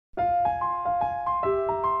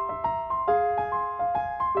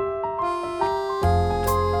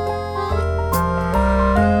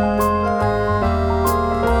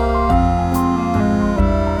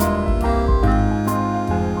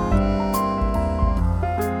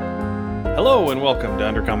Hello and welcome to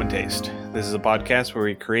Undercommon Taste. This is a podcast where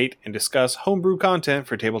we create and discuss homebrew content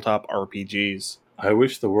for tabletop RPGs. I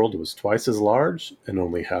wish the world was twice as large and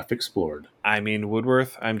only half explored. I'm Ian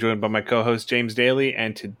Woodworth. I'm joined by my co-host James Daly,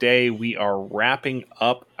 and today we are wrapping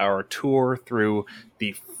up our tour through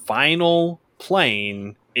the final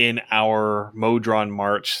plane in our Modron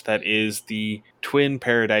March, that is the Twin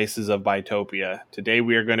Paradises of Bytopia. Today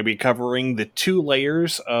we are going to be covering the two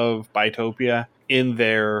layers of Bytopia in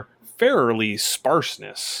their fairly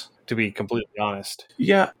sparseness, to be completely honest.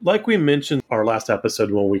 Yeah, like we mentioned our last episode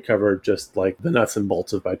when we covered just like the nuts and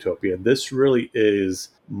bolts of Bytopia, this really is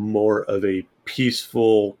more of a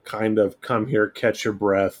peaceful kind of come here, catch your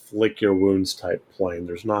breath, lick your wounds type plane.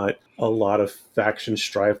 There's not a lot of faction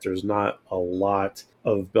strife. There's not a lot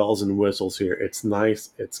of bells and whistles here. It's nice.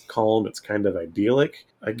 It's calm. It's kind of idyllic.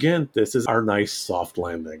 Again, this is our nice soft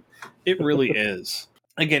landing. It really is.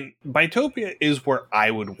 Again, Bytopia is where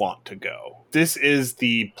I would want to go. This is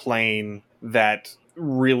the plane that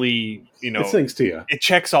really, It sings to you. it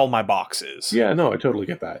checks all my boxes. Yeah, no, I totally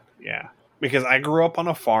get that. Yeah. Because I grew up on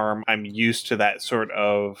a farm, I'm used to that sort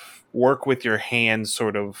of work with your hands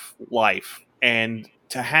sort of life. And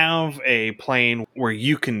to have a plane where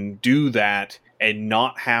you can do that and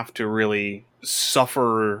not have to really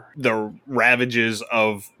suffer the ravages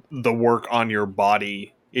of the work on your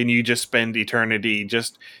body, and you just spend eternity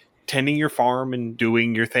just tending your farm and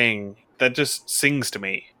doing your thing, that just sings to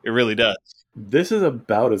me. It really does. This is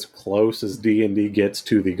about as close as D&D gets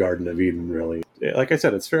to the Garden of Eden, really. Like I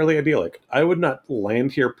said, it's fairly idyllic. I would not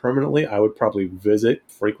land here permanently. I would probably visit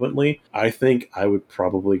frequently. I think I would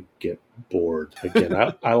probably get bored.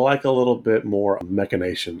 Again, I like a little bit more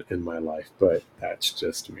machination in my life, but that's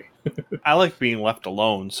just me. I like being left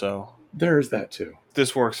alone, so There's that too.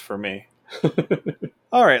 this works for me.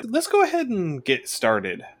 All right, let's go ahead and get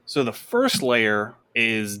started. So the first layer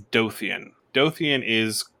is Dothian. Dothian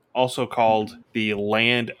is also called the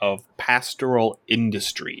land of pastoral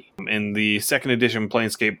industry. In the second edition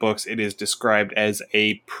Planescape books, it is described as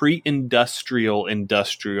a pre-industrial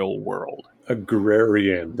industrial world.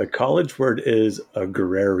 Agrarian. The college word is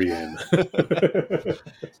agrarian.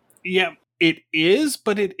 Yeah, it is,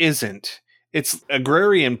 but it isn't. It's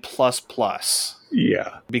agrarian plus plus.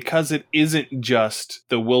 Yeah. Because it isn't just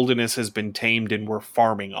the wilderness has been tamed and we're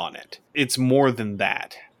farming on it. It's more than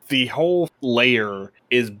that. The whole layer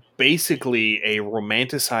is basically a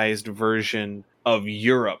romanticized version of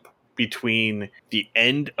Europe between the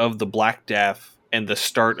end of the Black Death and the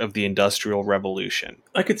start of the Industrial Revolution.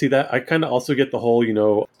 I could see that. I kind of also get the whole,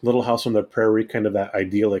 Little House on the Prairie, kind of that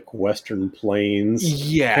idyllic Western plains.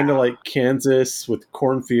 Yeah. Kind of like Kansas with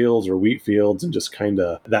cornfields or wheat fields and just kind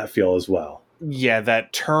of that feel as well. Yeah,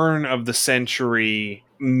 that turn of the century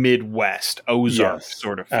Midwest, Ozark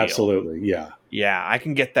sort of feel. Absolutely, yeah. Yeah, I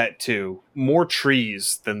can get that too. More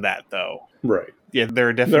trees than that, though. Right. Yeah, there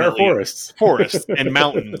are definitely forests. Forests and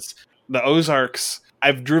mountains. The Ozarks,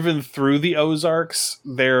 I've driven through the Ozarks.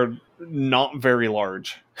 They're not very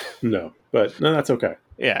large. No, that's okay.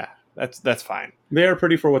 Yeah, that's fine. They are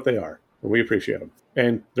pretty for what they are, and we appreciate them.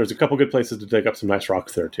 And there's a couple good places to dig up some nice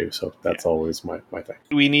rocks there, too, so that's always my thing.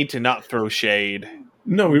 We need to not throw shade.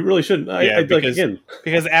 No, we really shouldn't.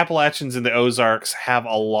 Because Appalachians and the Ozarks have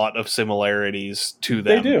a lot of similarities to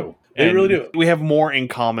them. They do. They really do. We have more in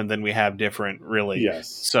common than we have different, really. Yes.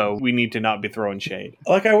 So we need to not be throwing shade.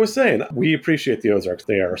 Like I was saying, we appreciate the Ozarks.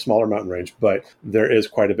 They are a smaller mountain range, but there is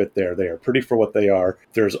quite a bit there. They are pretty for what they are.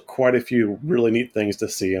 There's quite a few really neat things to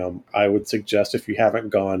see. I would suggest if you haven't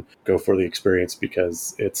gone, go for the experience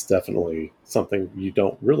because it's definitely something you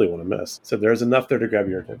don't really want to miss. So there's enough there to grab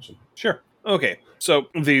your attention. Sure. Okay, so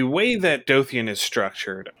the way that Dothian is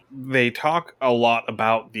structured, they talk a lot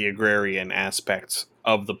about the agrarian aspects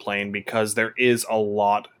of the plane because there is a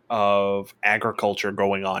lot of agriculture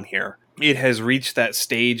going on here. It has reached that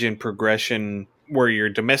stage in progression where your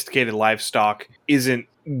domesticated livestock isn't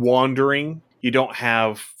wandering. You don't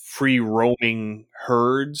have free roaming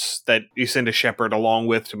herds that you send a shepherd along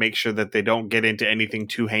with to make sure that they don't get into anything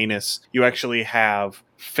too heinous. You actually have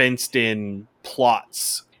fenced in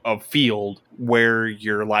plots of field where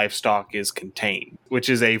your livestock is contained, which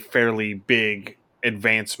is a fairly big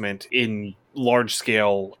advancement in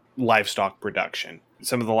large-scale livestock production.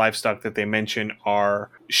 Some of the livestock that they mention are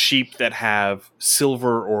sheep that have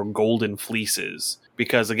silver or golden fleeces,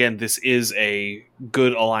 because again, this is a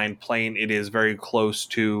good aligned plane. It is very close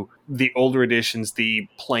to the older editions, the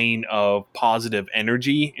plane of positive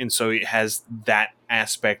energy, and so it has that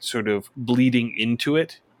aspect sort of bleeding into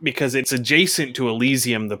it, because it's adjacent to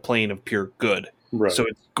Elysium, the plane of pure good. Right. So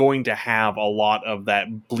it's going to have a lot of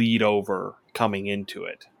that bleed over coming into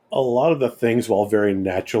it. a lot of the things, while very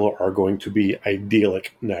natural, are going to be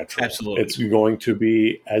idyllic natural. Absolutely. It's going to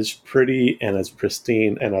be as pretty and as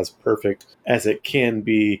pristine and as perfect as it can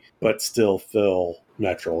be, but still feel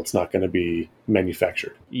natural. It's not going to be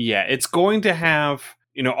manufactured. Yeah, it's going to have,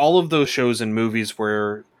 all of those shows and movies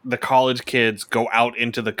where the college kids go out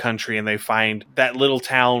into the country and they find that little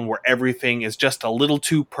town where everything is just a little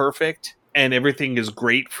too perfect and everything is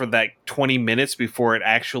great for that 20 minutes before it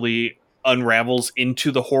actually unravels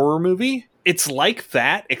into the horror movie. It's like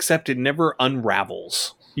that, except it never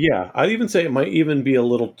unravels. Yeah, I'd even say it might even be a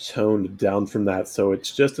little toned down from that, so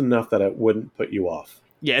it's just enough that it wouldn't put you off.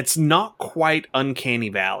 Yeah, it's not quite Uncanny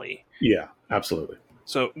Valley. Yeah, absolutely.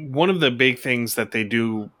 So one of the big things that they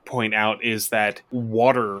do point out is that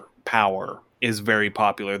water power is very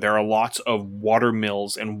popular. There are lots of water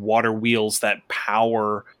mills and water wheels that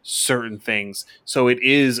power certain things. So it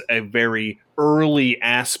is a very early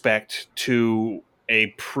aspect to a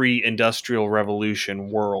pre-industrial revolution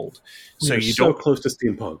world. So You're so close to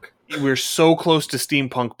steampunk. We're so close to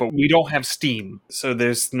steampunk, but we don't have steam. So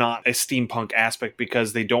there's not a steampunk aspect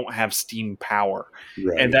because they don't have steam power.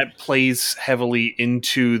 Right. And that plays heavily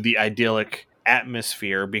into the idyllic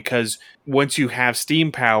atmosphere because once you have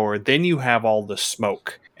steam power, then you have all the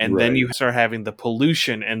smoke. And then you start having the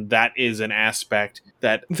pollution. And that is an aspect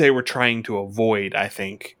that they were trying to avoid, I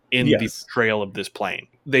think, in the portrayal of this plane.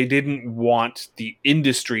 They didn't want the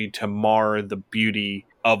industry to mar the beauty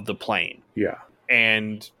of the plane. Yeah.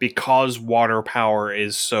 And because water power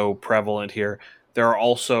is so prevalent here, there are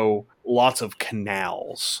also lots of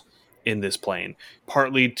canals in this plane,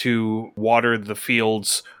 partly to water the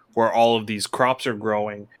fields where all of these crops are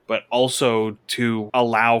growing, but also to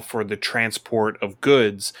allow for the transport of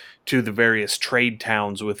goods to the various trade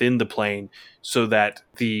towns within the plane so that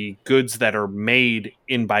the goods that are made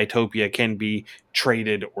in Bytopia can be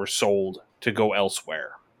traded or sold to go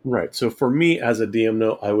elsewhere. Right. So for me as a DM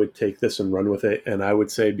note, I would take this and run with it. And I would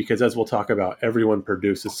say, because as we'll talk about, everyone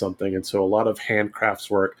produces something. And so a lot of handcrafts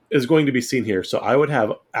work is going to be seen here. So I would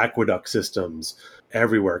have aqueduct systems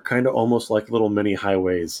everywhere, kind of almost like little mini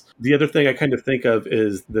highways. The other thing I kind of think of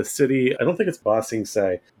is the city, I don't think it's Ba Sing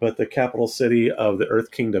Se, but the capital city of the Earth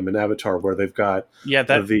Kingdom in Avatar, where they've got... Yeah,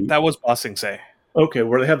 that was Ba Sing Se. Okay,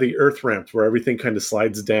 where they have the earth ramps where everything kind of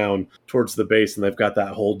slides down towards the base and they've got that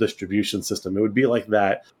whole distribution system. It would be like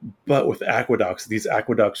that, but with aqueducts. These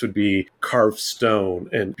aqueducts would be carved stone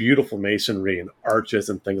and beautiful masonry and arches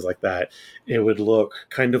and things like that. It would look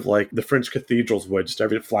kind of like the French cathedrals would, just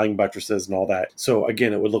every flying buttresses and all that. So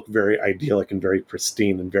again, it would look very idyllic and very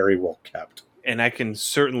pristine and very well kept. And I can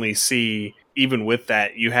certainly see, even with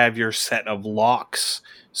that, you have your set of locks.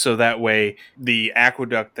 So that way, the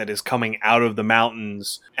aqueduct that is coming out of the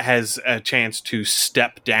mountains has a chance to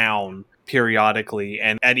step down periodically.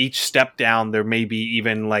 And at each step down, there may be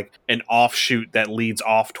even like an offshoot that leads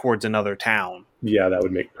off towards another town. Yeah, that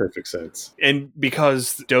would make perfect sense. And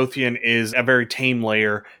because Dothian is a very tame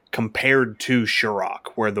layer compared to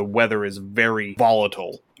Shurok, where the weather is very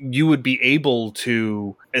volatile, you would be able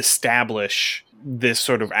to establish this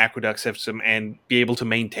sort of aqueduct system and be able to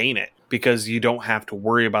maintain it because you don't have to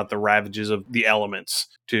worry about the ravages of the elements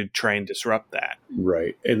to try and disrupt that.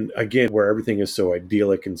 Right. And again, where everything is so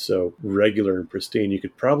idyllic and so regular and pristine, you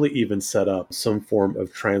could probably even set up some form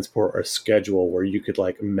of transport or schedule where you could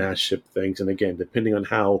like mass ship things. And again, depending on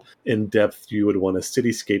how in depth you would want a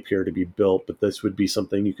cityscape here to be built, but this would be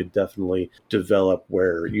something you could definitely develop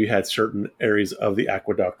where you had certain areas of the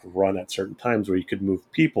aqueduct run at certain times where you could move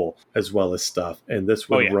people as well as stuff. And this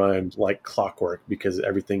would run like clockwork because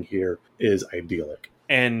everything here is idyllic.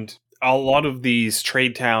 And a lot of these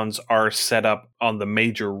trade towns are set up on the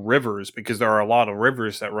major rivers because there are a lot of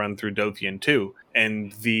rivers that run through Dothian too.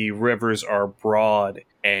 And the rivers are broad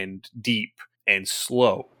and deep and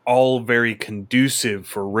slow, all very conducive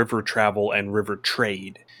for river travel and river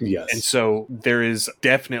trade. Yes. And so there is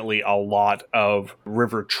definitely a lot of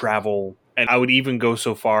river travel. And I would even go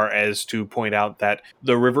so far as to point out that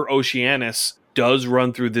the River Oceanus does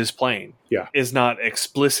run through this plane. Yeah. Is not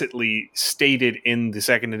explicitly stated in the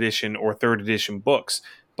 2nd edition or 3rd edition books.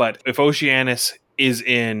 But if Oceanus is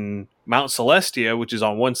in Mount Celestia, which is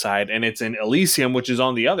on one side, and it's in Elysium, which is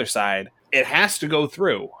on the other side, it has to go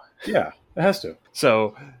through. Yeah, it has to.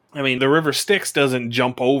 So, I mean, the River Styx doesn't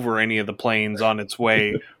jump over any of the planes on its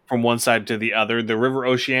way from one side to the other. The River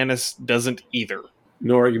Oceanus doesn't either.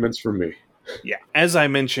 No arguments from me. Yeah. As I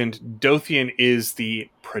mentioned, Dothian is the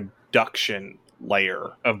production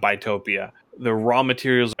layer of Bytopia. The raw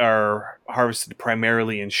materials are harvested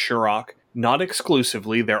primarily in Shurok. Not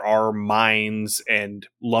exclusively. There are mines and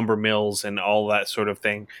lumber mills and all that sort of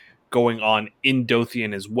thing going on in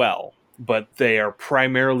Dothian as well. but they are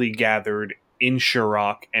primarily gathered in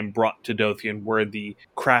Shurok and brought to Dothian, where the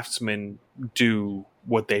craftsmen do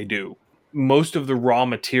what they do. Most of the raw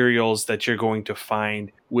materials that you're going to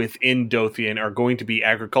find within Dothian are going to be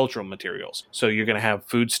agricultural materials. So you're going to have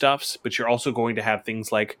foodstuffs, but you're also going to have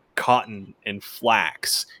things like cotton and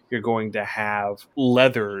flax. You're going to have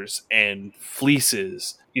leathers and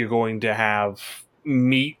fleeces. You're going to have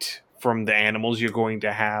meat from the animals. You're going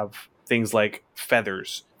to have things like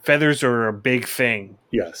feathers. Feathers are a big thing.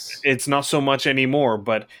 Yes. It's not so much anymore,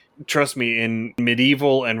 but trust me, in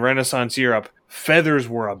medieval and Renaissance Europe, feathers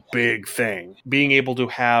were a big thing. Being able to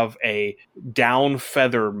have a down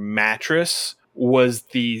feather mattress was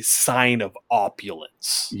the sign of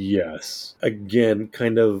opulence. Yes. Again,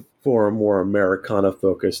 kind of for a more Americana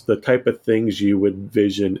focus, the type of things you would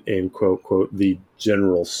vision in quote, quote, the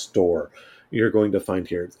general store you're going to find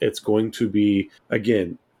here. It's going to be,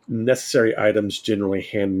 again, necessary items, generally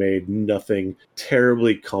handmade, nothing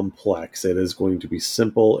terribly complex. It is going to be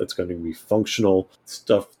simple. It's going to be functional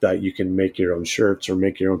stuff that you can make your own shirts or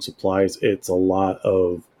make your own supplies. It's a lot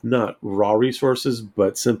of not raw resources,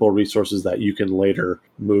 but simple resources that you can later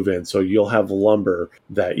move in. So you'll have lumber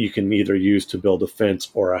that you can either use to build a fence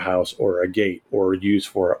or a house or a gate or use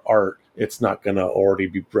for art. It's not going to already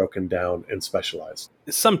be broken down and specialized.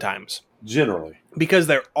 Sometimes. Generally. Because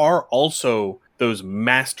there are also those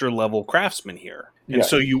master level craftsmen here. And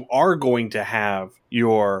so you are going to have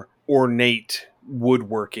your ornate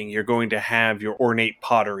woodworking, you're going to have your ornate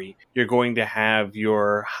pottery, you're going to have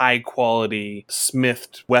your high quality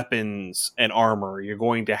smithed weapons and armor, you're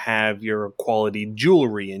going to have your quality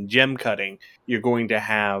jewelry and gem cutting, you're going to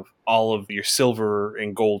have all of your silver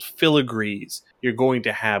and gold filigrees, you're going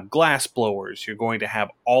to have glass blowers, you're going to have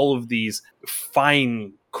all of these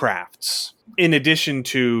fine crafts in addition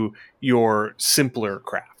to your simpler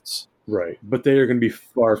crafts. Right. But they are going to be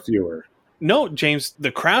far fewer. No, James,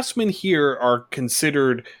 the craftsmen here are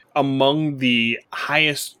considered among the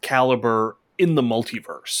highest caliber in the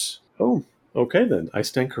multiverse. Oh, okay then. I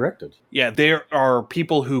stand corrected. Yeah, there are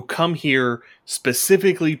people who come here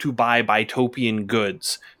specifically to buy Bitopian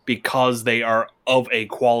goods because they are of a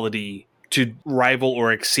quality to rival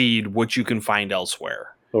or exceed what you can find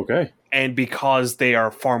elsewhere. Okay. And because they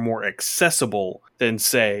are far more accessible than,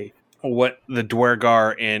 say, what the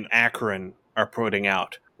Dwergar in Akron are putting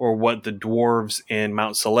out, or what the dwarves in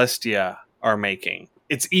Mount Celestia are making.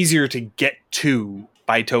 It's easier to get to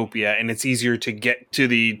Bitopia, and it's easier to get to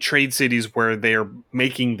the trade cities where they're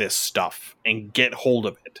making this stuff and get hold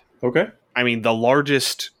of it. Okay. I mean, the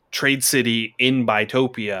largest trade city in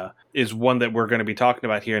Bitopia is one that we're going to be talking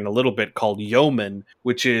about here in a little bit, called Yeoman,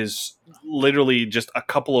 which is literally just a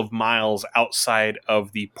couple of miles outside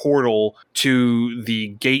of the portal to the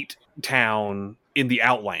gate town in the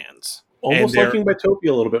Outlands. Almost liking Bitopia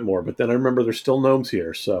a little bit more, but then I remember there's still gnomes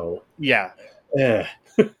here, so... Yeah.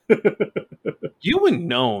 You and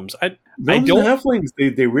gnomes. Gnomes and halflings,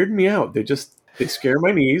 they weird me out. They scare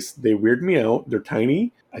my knees. They weird me out. They're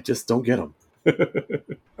tiny. I just don't get them.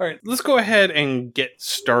 All right, let's go ahead and get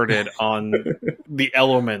started on the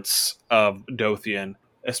elements of Dothian,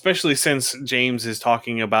 especially since James is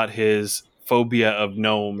talking about his phobia of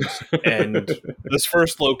gnomes. And this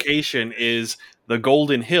first location is the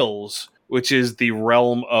Golden Hills, which is the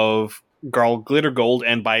realm of Garl Glittergold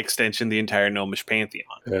and, by extension, the entire Gnomish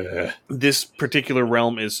pantheon. This particular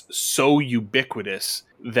realm is so ubiquitous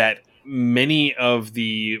that many of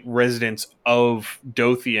the residents of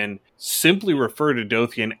Dothian simply refer to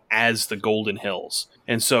Dothian as the Golden Hills.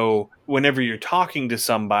 And so whenever you're talking to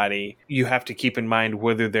somebody, you have to keep in mind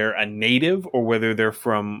whether they're a native or whether they're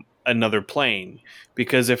from another plane.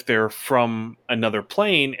 Because if they're from another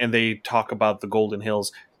plane and they talk about the Golden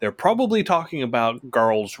Hills, they're probably talking about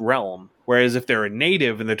Garl's realm. Whereas if they're a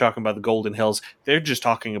native and they're talking about the Golden Hills, they're just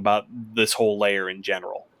talking about this whole layer in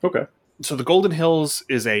general. Okay. So the Golden Hills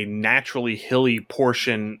is a naturally hilly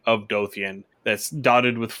portion of Dothian that's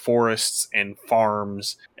dotted with forests and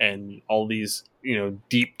farms and all these,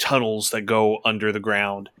 deep tunnels that go under the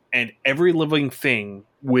ground. And every living thing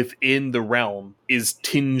within the realm is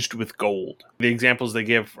tinged with gold. The examples they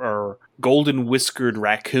give are golden whiskered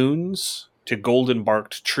raccoons, to golden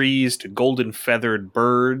barked trees, to golden feathered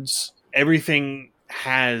birds. Everything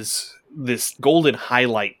has this golden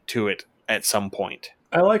highlight to it at some point.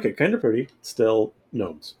 I like it. Kind of pretty. Still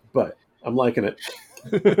gnomes, but I'm liking it.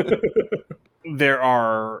 There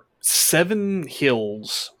are 7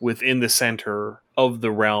 hills within the center of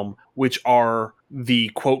the realm, which are the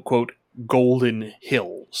quote-quote Golden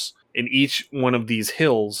Hills. And each one of these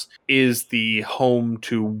hills is the home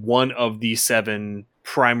to one of the 7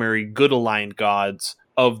 primary good-aligned gods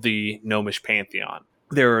of the Gnomish pantheon.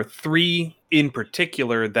 There are three in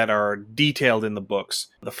particular that are detailed in the books.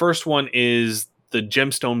 The first one is the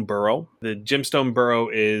Gemstone Burrow. The Gemstone Burrow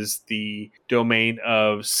is the domain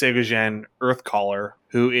of Segojan Earthcaller,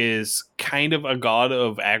 who is kind of a god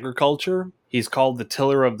of agriculture. He's called the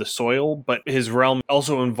tiller of the soil, but his realm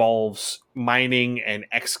also involves mining and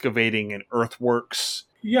excavating and earthworks.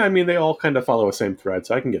 Yeah, I mean, they all kind of follow a same thread,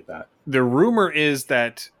 so I can get that. The rumor is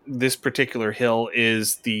that this particular hill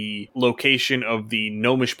is the location of the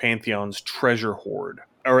Gnomish Pantheon's treasure hoard,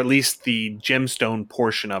 or at least the gemstone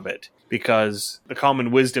portion of it. Because the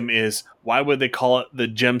common wisdom is, why would they call it the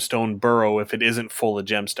Gemstone Burrow if it isn't full of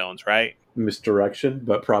gemstones, right? Misdirection,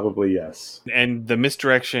 but probably yes. And the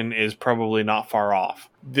misdirection is probably not far off.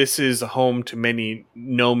 This is home to many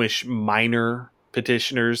gnomish minor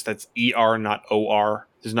petitioners. That's ER, not OR.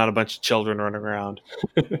 There's not a bunch of children running around.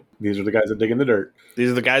 These are the guys that dig in the dirt.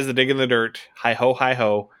 These are the guys that dig in the dirt. Hi ho, hi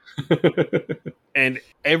ho. And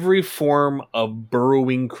every form of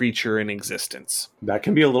burrowing creature in existence. That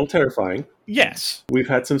can be a little terrifying. Yes. We've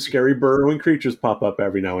had some scary burrowing creatures pop up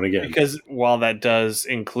every now and again. Because while that does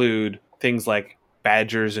include things like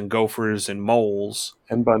badgers and gophers and moles.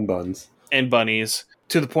 And buns. And bunnies.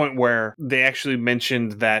 To the point where they actually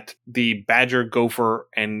mentioned that the badger, gopher,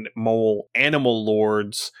 and mole animal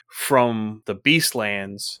lords from the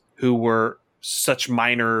Beastlands, who were such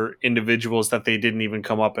minor individuals that they didn't even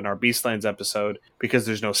come up in our Beastlands episode because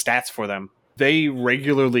there's no stats for them, they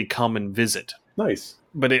regularly come and visit. Nice.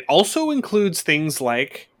 But it also includes things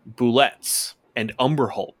like boulettes and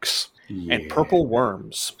umberhulks and purple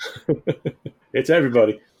worms. It's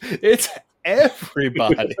everybody. It's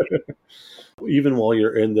everybody. Even while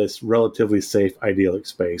you're in this relatively safe, idyllic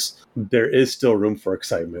space, there is still room for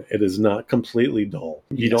excitement. It is not completely dull.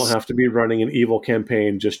 You don't have to be running an evil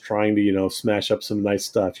campaign just trying to, smash up some nice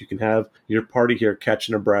stuff. You can have your party here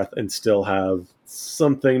catching a breath and still have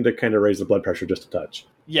something to kind of raise the blood pressure just a touch.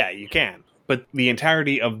 Yeah, you can. But the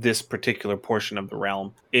entirety of this particular portion of the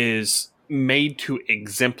realm is made to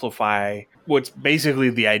exemplify what's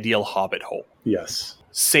basically the ideal hobbit hole. Yes.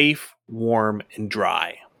 Safe, warm, and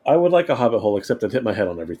dry. I would like a hobbit hole, except I'd hit my head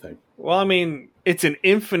on everything. Well, I mean, it's an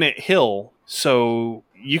infinite hill, so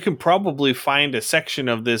you can probably find a section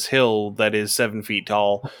of this hill that is 7 feet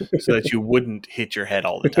tall so that you wouldn't hit your head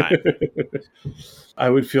all the time. I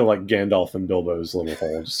would feel like Gandalf in Bilbo's little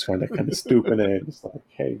hole, just kind of stooping in. It's like,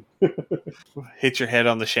 hey. Hit your head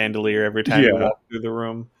on the chandelier every time you walk through the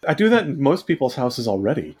room. I do that in most people's houses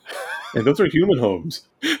already. And those are human homes.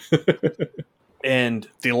 And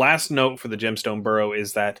the last note for the Gemstone Burrow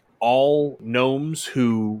is that all gnomes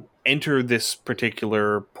who enter this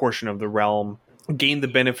particular portion of the realm gain the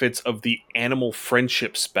benefits of the Animal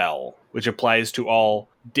Friendship spell, which applies to all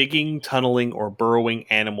digging, tunneling, or burrowing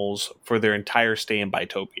animals for their entire stay in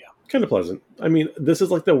Bytopia. Kind of pleasant. I mean, this is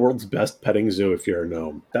like the world's best petting zoo if you're a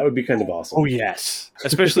gnome. That would be kind of awesome. Oh, yes.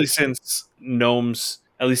 Especially since gnomes,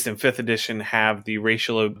 at least in 5th edition, have the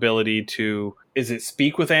racial ability to... Is it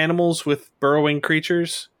speak with animals with burrowing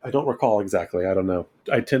creatures? I don't recall exactly. I don't know.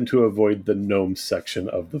 I tend to avoid the gnome section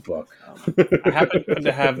of the book. I happen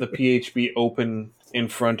to have the PHB open in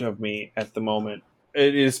front of me at the moment.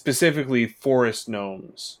 It is specifically forest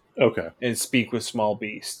gnomes. Okay. And speak with small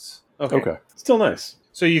beasts. Okay. Still nice.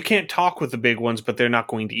 So you can't talk with the big ones, but they're not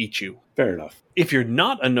going to eat you. Fair enough. If you're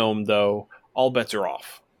not a gnome, though, all bets are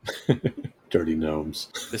off. Dirty gnomes.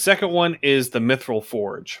 The second one is the Mithril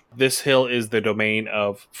Forge. This hill is the domain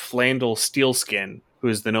of Flandel Steelskin, who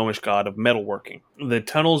is the gnomish god of metalworking. The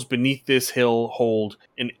tunnels beneath this hill hold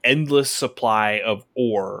an endless supply of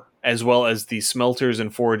ore, as well as the smelters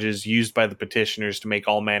and forges used by the petitioners to make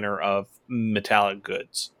all manner of metallic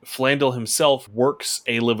goods. Flandel himself works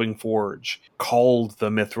a living forge called the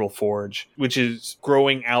Mithril Forge, which is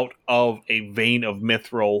growing out of a vein of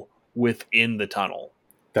mithril within the tunnel.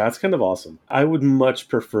 That's kind of awesome. I would much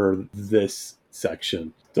prefer this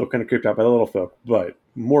section. Still kind of creeped out by the little folk, but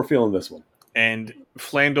more feeling this one. And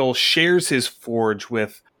Flandel shares his forge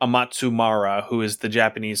with Amatsumara, who is the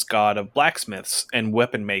Japanese god of blacksmiths and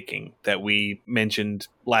weapon making that we mentioned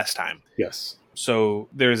last time. Yes. So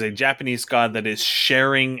there's a Japanese god that is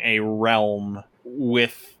sharing a realm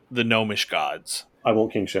with the gnomish gods. I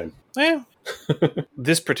won't king shame. Yeah.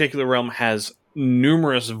 This particular realm has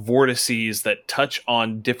numerous vortices that touch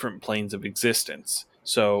on different planes of existence.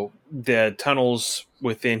 So the tunnels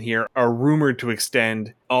within here are rumored to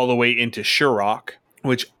extend all the way into Shurok,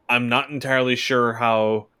 which I'm not entirely sure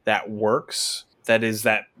how that works. That is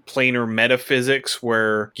that planar metaphysics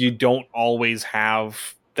where you don't always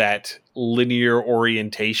have that linear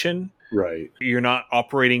orientation. Right. You're not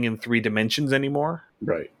operating in 3 dimensions anymore.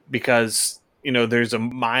 Right. Because there's a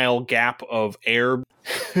mile gap of air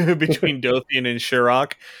between Dothian and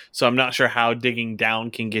Shirok, so I'm not sure how digging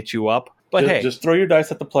down can get you up. But just throw your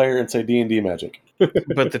dice at the player and say D&D magic.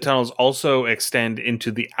 But the tunnels also extend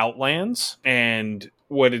into the Outlands, and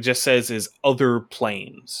what it just says is other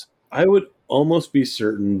planes. I would almost be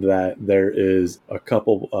certain that there is a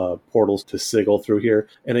couple portals to sigil through here.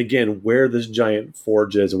 And again, where this giant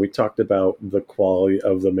forge is, and we talked about the quality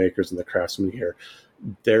of the makers and the craftsmen here,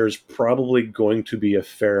 there's probably going to be a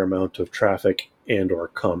fair amount of traffic and or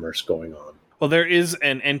commerce going on. Well, there is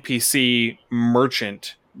an NPC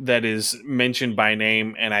merchant that is mentioned by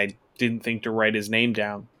name, and I didn't think to write his name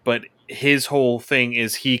down, but his whole thing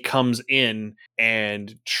is he comes in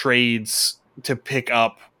and trades to pick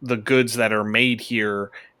up the goods that are made here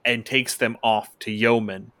and takes them off to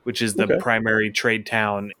Yeoman, which is the primary trade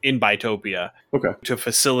town in Bytopia, to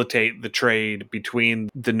facilitate the trade between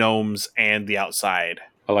the gnomes and the outside.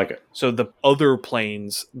 I like it. So the other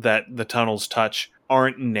planes that the tunnels touch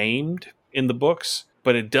aren't named in the books,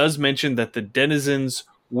 but it does mention that the denizens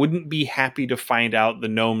wouldn't be happy to find out the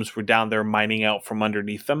gnomes were down there mining out from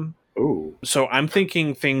underneath them. Ooh. So I'm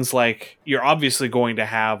thinking things like you're obviously going to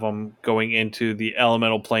have them going into the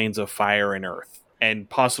elemental planes of fire and earth, and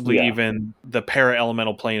possibly even the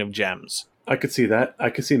para-elemental plane of gems. I could see that. I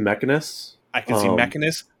could see Mechanus. I can see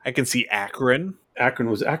Mechanus. I can see Akron.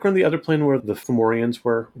 Was Akron the other plane where the Fomorians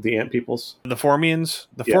were, the ant peoples? The Formians?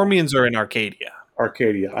 The Formians are in Arcadia.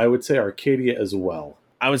 Arcadia. I would say Arcadia as well.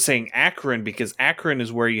 I was saying Akron because Akron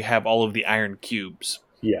is where you have all of the iron cubes.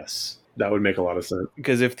 Yes, that would make a lot of sense.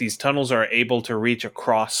 Because if these tunnels are able to reach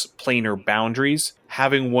across planar boundaries,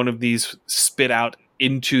 having one of these spit out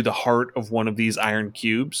into the heart of one of these iron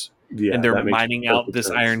cubes, and they're mining out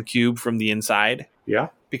this iron cube from the inside. Yeah.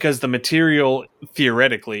 Because the material,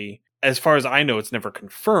 theoretically, as far as I know, it's never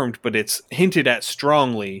confirmed, but it's hinted at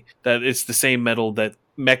strongly that it's the same metal that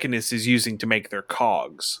Mechanus is using to make their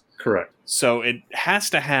cogs. Correct. So it has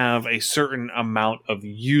to have a certain amount of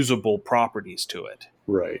usable properties to it.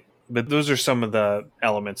 Right. But those are some of the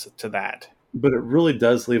elements to that. But it really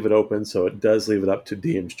does leave it open, so it does leave it up to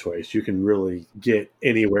DM's choice. You can really get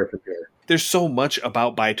anywhere from here. There's so much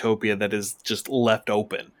about Bytopia that is just left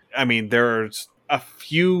open. I mean, there's a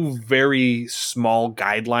few very small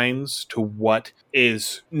guidelines to what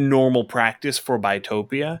is normal practice for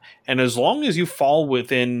Bytopia, and as long as you fall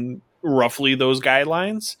within roughly those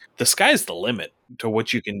guidelines, the sky's the limit to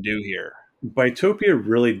what you can do here. Bytopia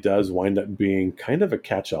really does wind up being kind of a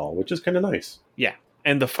catch-all, which is kind of nice. Yeah.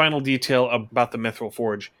 And the final detail about the Mithril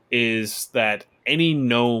Forge is that any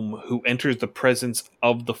gnome who enters the presence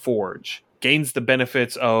of the forge gains the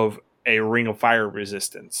benefits of a Ring of Fire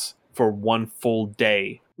resistance for 1 full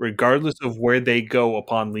day, regardless of where they go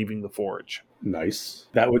upon leaving the forge. Nice.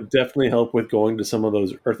 That would definitely help with going to some of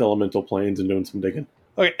those earth elemental planes and doing some digging.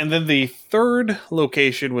 Okay, and then the third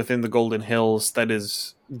location within the Golden Hills that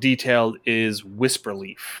is detailed is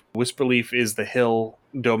Whisperleaf. Whisperleaf is the hill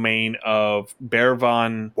domain of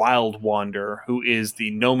Bearvon Wildwander, who is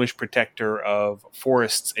the gnomish protector of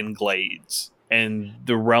forests and glades. And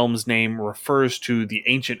the realm's name refers to the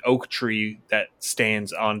ancient oak tree that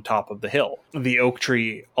stands on top of the hill. The oak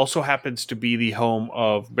tree also happens to be the home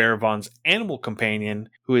of Bearvon's animal companion,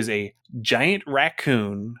 who is a giant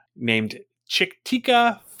raccoon named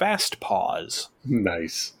Chiktika Fastpaws.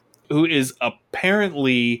 Nice. Who is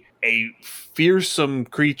apparently a fearsome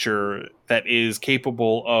creature that is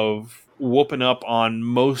capable of whooping up on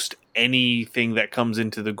most anything that comes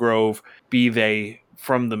into the grove, be they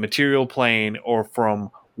from the material plane or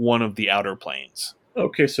from one of the outer planes.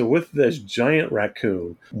 Okay, so with this giant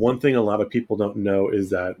raccoon, one thing a lot of people don't know is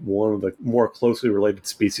that one of the more closely related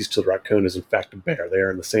species to the raccoon is in fact a bear. They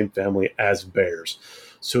are in the same family as bears.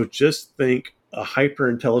 So just think a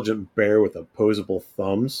hyper-intelligent bear with opposable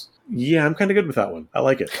thumbs. Yeah, I'm kind of good with that one. I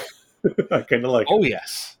like it. I kind of like it. Oh,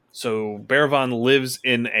 yes. So Bearvon lives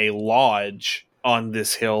in a lodge on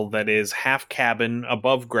this hill that is half cabin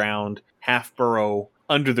above ground, half burrow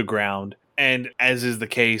under the ground. And as is the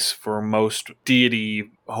case for most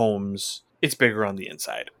deity homes, it's bigger on the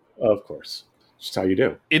inside. Of course. Just how you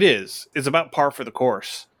do. It is. It's about par for the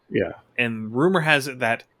course. Yeah. And rumor has it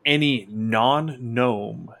that any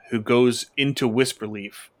non-gnome who goes into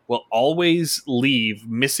Whisperleaf will always leave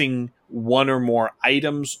missing one or more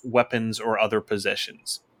items, weapons, or other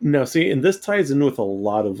possessions. Now, see, and this ties in with a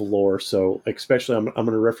lot of lore. So, especially, I'm going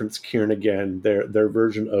to reference Kieran again. Their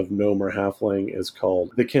version of gnome or halfling is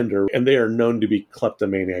called the Kinder, and they are known to be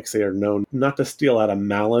kleptomaniacs. They are known not to steal out of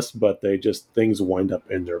malice, but things wind up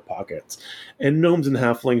in their pockets. And gnomes and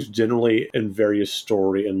halflings, generally, in various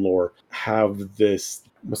story and lore, have this.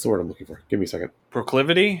 What's the word I'm looking for? Give me a second.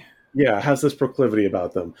 Proclivity? Yeah, has this proclivity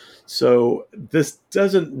about them. So this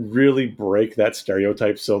doesn't really break that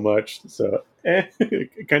stereotype so much. So,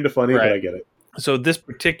 kind of funny, but Right. I get it. So this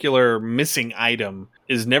particular missing item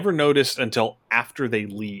is never noticed until after they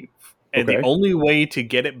leave. And the Okay. only way to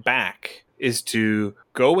get it back is to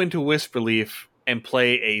go into Whisperleaf and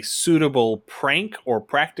play a suitable prank or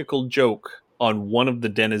practical joke on one of the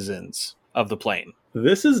denizens of the plane.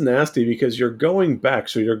 This is nasty because you're going back,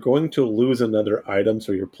 so you're going to lose another item.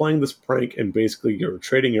 So you're playing this prank, and basically you're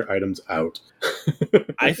trading your items out.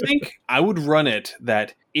 I think I would run it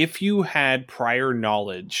that if you had prior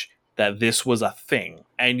knowledge that this was a thing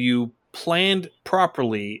and you planned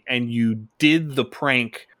properly and you did the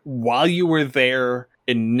prank while you were there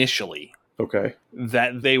initially, Okay.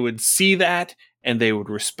 that they would see that and they would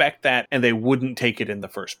respect that and they wouldn't take it in the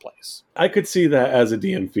first place. I could see that as a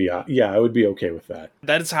DM fee. Yeah, I would be okay with that.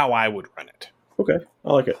 That is how I would run it. Okay,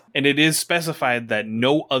 I like it. And it is specified that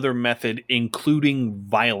no other method, including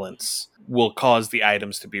violence, will cause the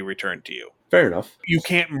items to be returned to you. Fair enough. You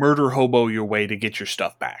can't murder hobo your way to get your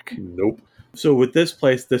stuff back. Nope. So with this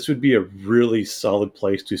place, this would be a really solid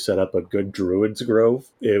place to set up a good Druid's Grove.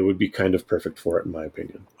 It would be kind of perfect for it, in my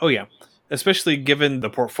opinion. Oh, yeah. Especially given the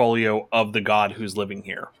portfolio of the god who's living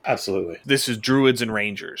here. Absolutely. This is druids and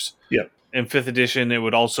rangers. Yep. In 5th edition, it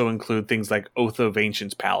would also include things like Oath of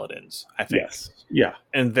Ancients Paladins, I think. Yes. Yeah.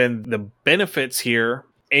 And then the benefits here,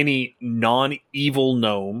 any non-evil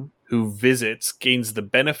gnome who visits gains the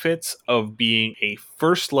benefits of being a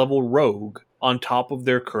first-level rogue on top of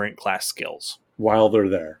their current class skills. While they're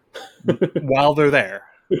there. While they're there.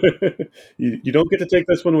 You don't get to take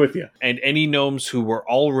this one with you. And any gnomes who were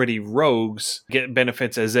already rogues get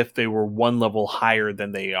benefits as if they were one level higher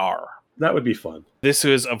than they are. That would be fun. This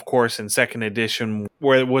is, of course, in 2nd edition,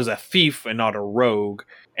 where it was a thief and not a rogue,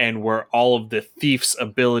 and where all of the thief's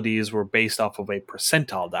abilities were based off of a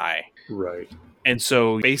percentile die. Right. And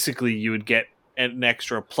so basically you would get an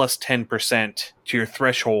extra plus 10% to your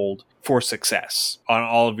threshold for success on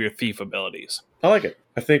all of your thief abilities. I like it.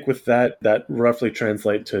 I think with that roughly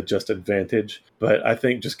translates to just advantage, but I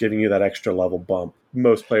think just giving you that extra level bump,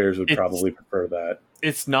 most players would probably prefer that.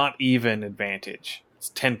 It's not even advantage. It's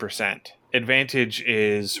 10%. Advantage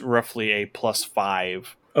is roughly a plus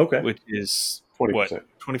 5. Okay. Which is 20%. What?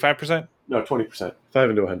 25%? No, 20%. 5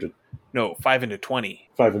 into 100. No, 5 into 20.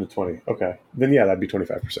 5 into 20. Okay. Then yeah, that'd be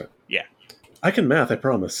 25%. Yeah. I can math, I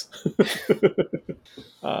promise.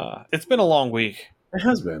 It's been a long week. It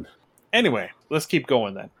has been. Anyway, let's keep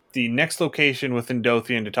going then. The next location within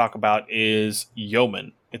Dothian to talk about is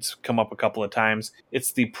Yeoman. It's come up a couple of times.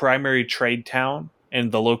 It's the primary trade town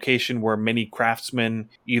and the location where many craftsmen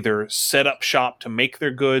either set up shop to make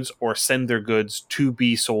their goods or send their goods to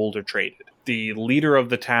be sold or traded. The leader of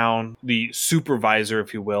the town, the supervisor,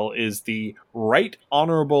 if you will, is the Right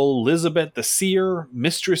Honorable Elizabeth the Seer,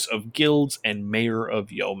 Mistress of Guilds and Mayor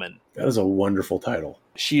of Yeoman. That is a wonderful title.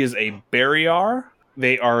 She is a Bariar.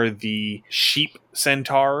 They are the sheep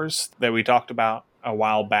centaurs that we talked about a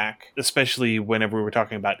while back, especially whenever we were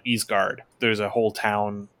talking about Eastgard. There's a whole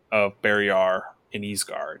town of Bariar in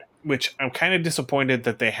Eastgard, which I'm kind of disappointed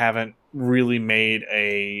that they haven't really made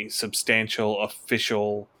a substantial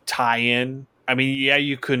official tie-in. I mean, yeah,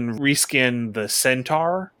 you can reskin the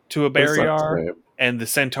centaur to a Bariar, and the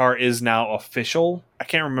centaur is now official. I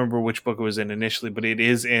can't remember which book it was in initially, but it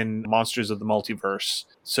is in Monsters of the Multiverse.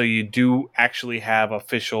 So you do actually have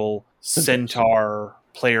official centaur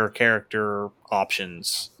player character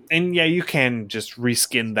options. And yeah, you can just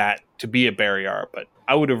reskin that to be a Bariar, but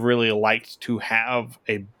I would have really liked to have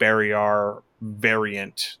a Bariar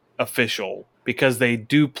variant official, because they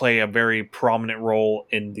do play a very prominent role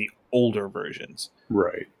in the older versions.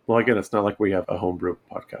 Right. Well, again, it's not like we have a homebrew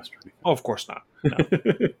podcast or anything. Oh, of course not.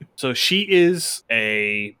 No. So she is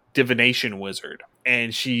a divination wizard,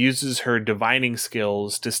 and she uses her divining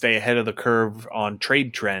skills to stay ahead of the curve on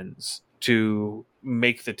trade trends to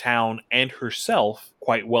make the town and herself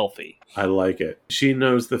quite wealthy. I like it. She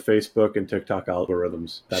knows the Facebook and TikTok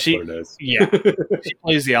algorithms. That's what it is. Yeah. She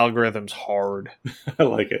plays the algorithms hard. I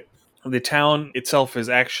like it. The town itself is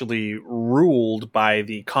actually ruled by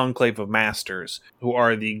the Conclave of Masters, who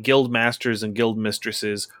are the guild masters and guild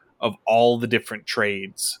mistresses of all the different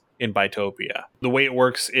trades in Bytopia. The way it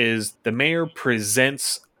works is the mayor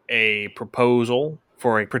presents a proposal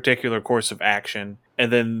for a particular course of action,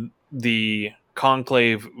 and then the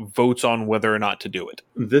Conclave votes on whether or not to do it.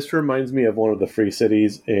 This reminds me of one of the free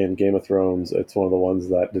cities in Game of Thrones. It's one of the ones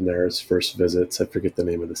that Daenerys first visits. I forget the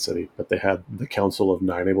name of the city, but they had the Council of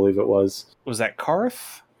Nine, I believe it was. Was that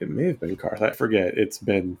Karth? It may have been Karth. I forget. It's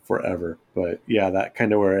been forever. But yeah, that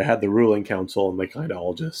kind of where it had the ruling council, and they kind of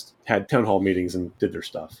all just had town hall meetings and did their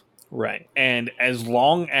stuff. Right. And as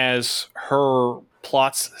long as her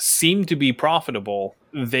plots seem to be profitable,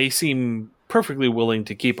 they seem perfectly willing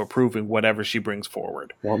to keep approving whatever she brings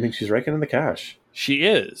forward. Well, I mean, she's raking in the cash. She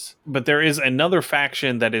is. But there is another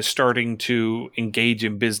faction that is starting to engage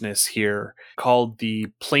in business here called the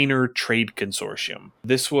Planar Trade Consortium.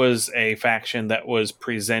 This was a faction that was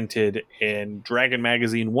presented in Dragon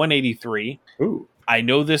Magazine 183. Ooh. I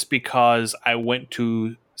know this because I went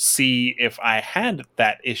to see if I had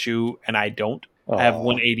that issue, and I don't. I have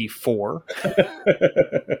 184.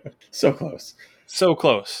 So close. So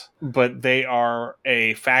close. But they are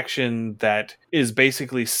a faction that is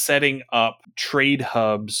basically setting up trade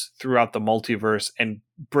hubs throughout the multiverse and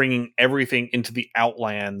bringing everything into the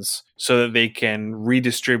Outlands so that they can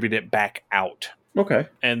redistribute it back out. Okay.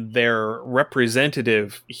 And their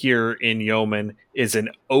representative here in Yeoman is an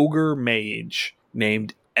ogre mage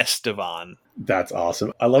named Estevan. That's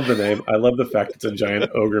awesome. I love the name. I love the fact it's a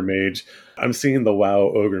giant ogre mage. I'm seeing the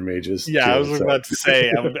WoW ogre mages. Yeah, too, I was about to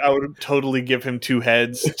say, I would totally give him two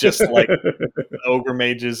heads, just like ogre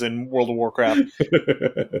mages in World of Warcraft.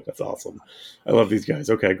 That's awesome. I love these guys.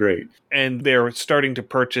 Okay, great. And they're starting to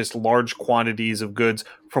purchase large quantities of goods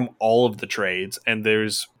from all of the trades. And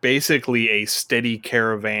there's basically a steady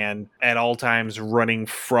caravan at all times running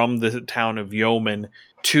from the town of Yeoman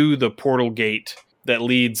to the portal gate that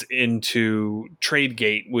leads into Trade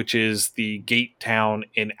Gate, which is the gate town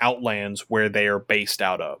in Outlands where they are based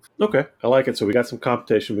out of. Okay, I like it. So we got some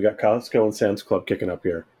competition. We got Costco and Sam's Club kicking up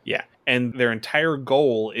here. Yeah, and their entire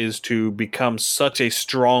goal is to become such a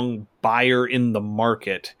strong buyer in the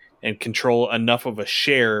market and control enough of a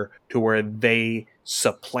share to where they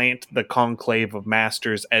supplant the Conclave of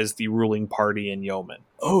Masters as the ruling party in Yeoman.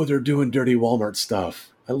 Oh, they're doing dirty Walmart stuff.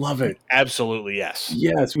 I love it. Absolutely, yes.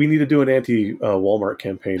 Yes, we need to do an anti-Walmart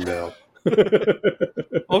campaign now.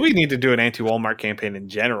 Well, we need to do an anti-Walmart campaign in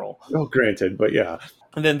general. Oh, granted, but yeah.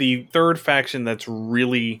 And then the third faction that's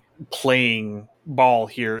really playing ball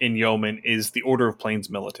here in Yeoman is the Order of Plains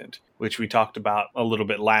Militant, which we talked about a little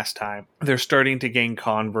bit last time. They're starting to gain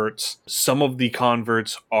converts. Some of the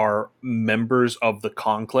converts are members of the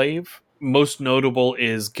Conclave. Most notable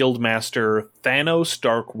is Guildmaster Thanos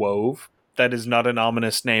Darkwove. That is not an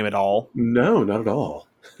ominous name at all. No, not at all.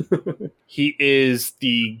 He is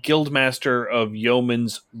the Guildmaster of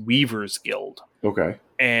Yeoman's Weavers Guild. Okay.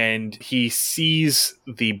 And he sees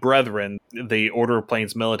the Brethren, the Order of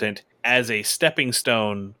Plains Militant, as a stepping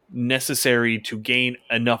stone necessary to gain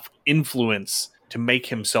enough influence to make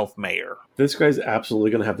himself mayor. This guy's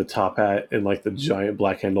absolutely going to have the top hat and like the giant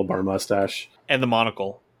black handlebar mustache. And the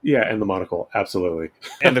monocle. Yeah, and the monocle. Absolutely.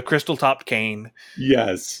 And the crystal-topped cane.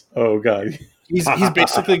 Yes. Oh, God. He's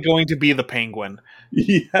basically going to be the Penguin.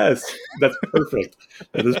 Yes. That's perfect.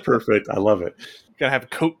 That is perfect. I love it. Gonna have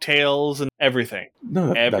coattails and everything.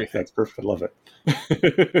 No, that's perfect. I love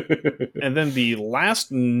it. And then the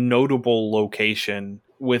last notable location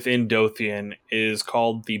within Dothian is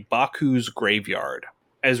called the Baku's Graveyard.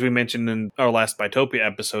 As we mentioned in our last Bitopia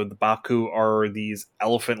episode, the Baku are these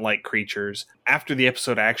elephant-like creatures. After the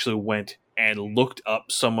episode, I actually went and looked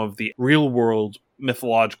up some of the real-world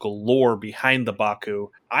mythological lore behind the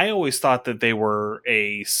Baku. I always thought that they were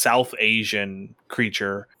a South Asian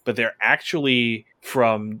creature, but they're actually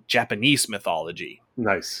from Japanese mythology.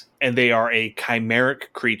 Nice. And they are a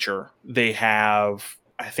chimeric creature. They have,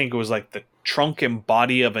 I think it was like the trunk and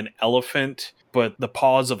body of an elephant, but the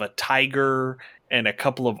paws of a tiger and a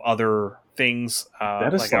couple of other things.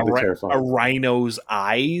 That is like terrifying. A rhino's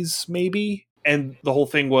eyes, maybe. And the whole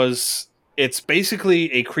thing was, it's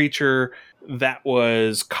basically a creature that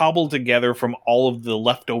was cobbled together from all of the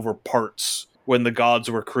leftover parts when the gods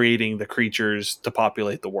were creating the creatures to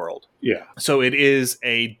populate the world. Yeah. So it is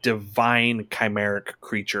a divine chimeric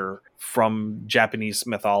creature from Japanese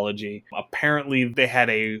mythology. Apparently they had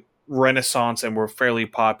a renaissance and were fairly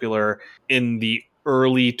popular in the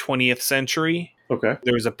early 20th century. Okay.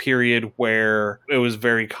 There was a period where it was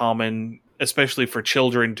very common, especially for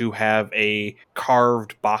children, to have a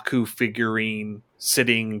carved Baku figurine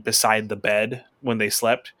sitting beside the bed when they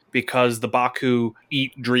slept, because the Baku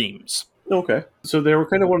eat dreams. Okay. So they were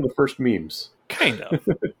kind of one of the first memes. Kind of.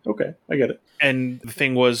 Okay, I get it. And the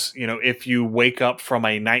thing was, if you wake up from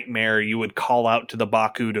a nightmare, you would call out to the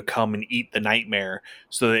Baku to come and eat the nightmare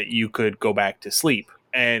so that you could go back to sleep.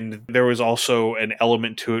 And there was also an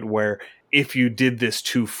element to it where if you did this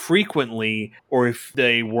too frequently, or if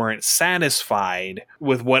they weren't satisfied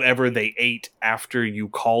with whatever they ate after you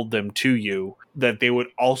called them to you, that they would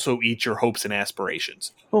also eat your hopes and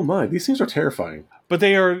aspirations. Oh my, these things are terrifying. But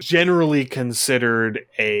they are generally considered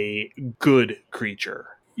a good creature.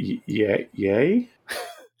 Yay?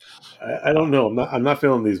 I don't know. I'm not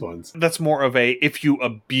feeling these ones. That's more of a if you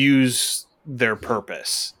abuse their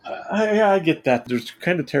purpose. I get that. They're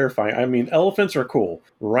kind of terrifying. I mean, elephants are cool.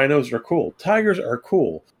 Rhinos are cool. Tigers are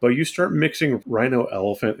cool. But you start mixing rhino,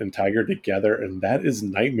 elephant, and tiger together, and that is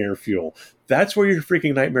nightmare fuel. That's where your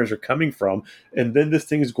freaking nightmares are coming from. And then this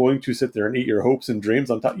thing is going to sit there and eat your hopes and dreams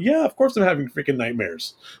on top. Yeah, of course I'm having freaking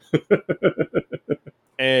nightmares.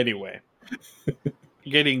 Anyway,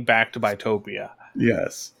 getting back to Bitopia.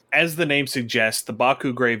 Yes. As the name suggests, the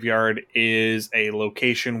Baku Graveyard is a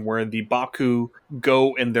location where the Baku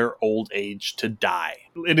go in their old age to die.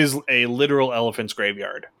 It is a literal elephant's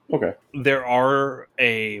graveyard. Okay. There are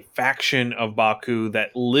a faction of Baku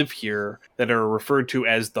that live here that are referred to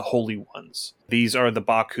as the Holy Ones. These are the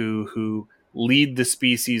Baku who lead the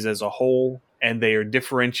species as a whole, and they are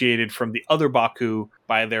differentiated from the other Baku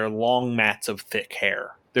by their long mats of thick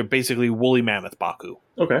hair. They're basically woolly mammoth Baku.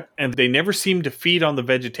 Okay. And they never seem to feed on the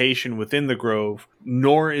vegetation within the grove,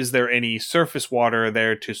 nor is there any surface water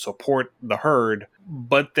there to support the herd,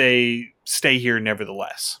 but they stay here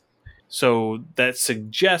nevertheless. So that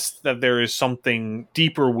suggests that there is something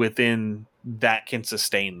deeper within that can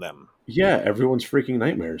sustain them. Yeah, everyone's freaking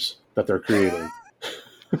nightmares that they're creating.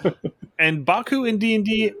 And Baku in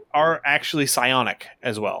D&D are actually psionic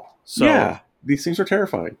as well. So yeah, these things are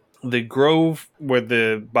terrifying. the grove where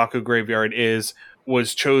the Baku graveyard is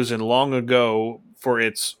was chosen long ago for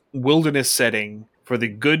its wilderness setting, for the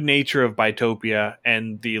good nature of Bitopia,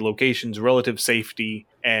 and the location's relative safety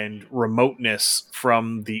and remoteness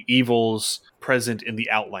from the evils present in the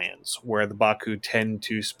Outlands, where the Baku tend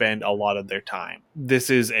to spend a lot of their time.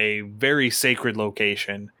 This is a very sacred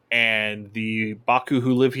location, and the Baku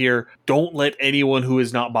who live here don't let anyone who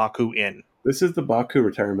is not Baku in. This is the Baku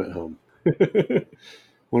retirement home.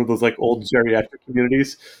 One of those like old geriatric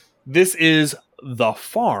communities. This is the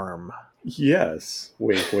farm. Yes.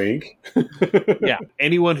 Wink, wink. Yeah,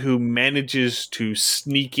 anyone who manages to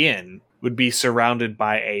sneak in would be surrounded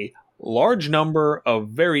by a large number of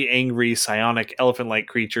very angry psionic elephant-like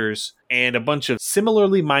creatures and a bunch of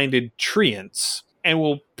similarly minded treants, and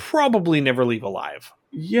will probably never leave alive.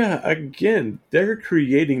 Yeah, again, they're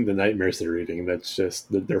creating the nightmares they're eating. That's just,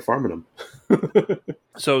 they're farming them.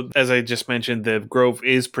 So, as I just mentioned, the grove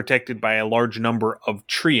is protected by a large number of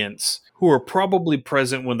treants who were probably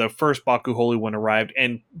present when the first Baku Holy One arrived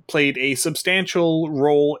and played a substantial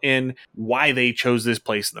role in why they chose this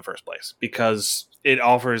place in the first place, because it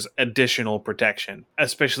offers additional protection,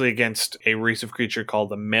 especially against a race of creature called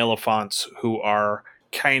the Malefonts, who are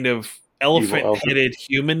kind of elephant-headed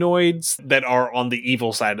humanoids that are on the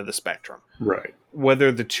evil side of the spectrum. Right.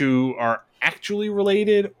 Whether the two are actually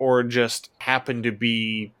related or just happen to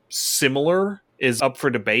be similar is up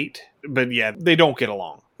for debate. But yeah, they don't get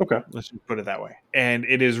along. Okay. Let's just put it that way. And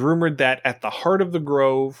it is rumored that at the heart of the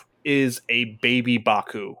grove is a baby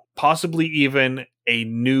Baku, possibly even a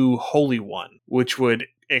new Holy One, which would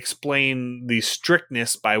explain the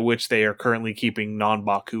strictness by which they are currently keeping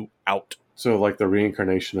non-Baku out. So like the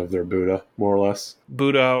reincarnation of their Buddha, more or less.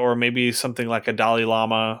 Buddha, or maybe something like a Dalai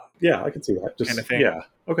Lama. Yeah, I can see that. Just kind of thing. Yeah.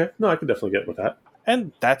 Okay. No, I can definitely get with that.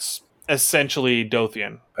 And that's essentially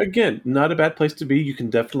Dothian. Again, not a bad place to be. You can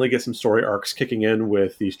definitely get some story arcs kicking in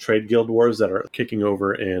with these trade guild wars that are kicking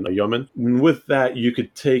over in Yemen. And with that, you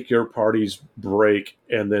could take your party's break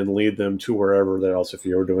and then lead them to wherever else if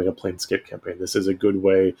you're doing a Planescape campaign. This is a good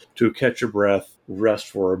way to catch your breath, rest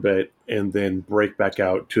for a bit, and then break back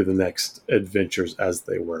out to the next adventures as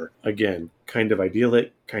they were. Again, kind of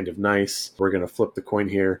idyllic, kind of nice. We're going to flip the coin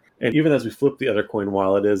here. And even as we flip the other coin,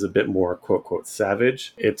 while it is a bit more quote-unquote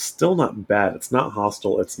savage, it's still not bad. It's not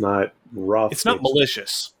hostile. It's not rough. It's not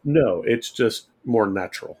malicious. No, it's just more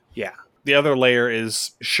natural. Yeah. The other layer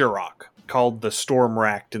is Shurok, called the Storm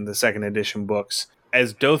Racked in the second edition books.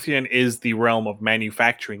 As Dothian is the realm of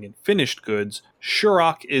manufacturing and finished goods,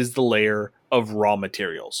 Shurok is the layer of raw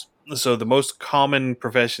materials. So the most common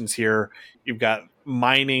professions here, you've got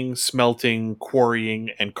mining, smelting,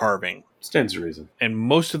 quarrying, and carving. Stands to reason. And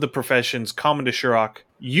most of the professions common to Shurok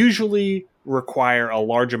usually require a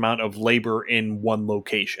large amount of labor in one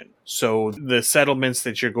location. So the settlements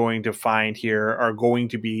that you're going to find here are going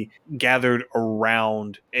to be gathered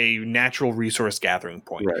around a natural resource gathering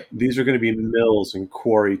point. Right. These are going to be mills and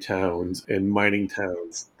quarry towns and mining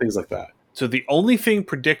towns, things like that. So the only thing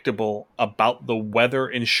predictable about the weather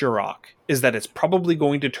in Shurok is that it's probably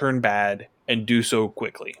going to turn bad and do so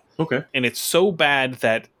quickly. Okay. And it's so bad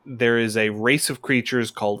that there is a race of creatures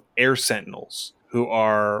called Air Sentinels, who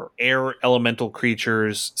are air elemental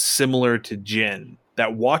creatures similar to Jinn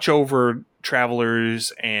that watch over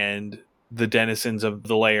travelers and the denizens of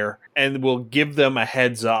the lair and will give them a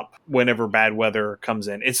heads up whenever bad weather comes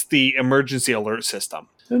in. It's the emergency alert system.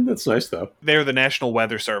 And that's nice, though. They're the National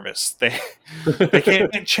Weather Service. They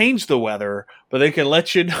can't change the weather, but they can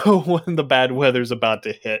let you know when the bad weather's about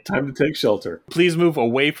to hit. Time to take shelter. Please move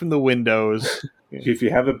away from the windows. If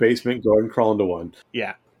you have a basement, go ahead and crawl into one.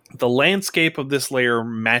 Yeah. The landscape of this layer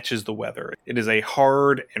matches the weather. It is a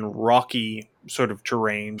hard and rocky sort of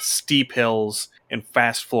terrain, steep hills, and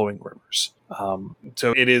fast-flowing rivers.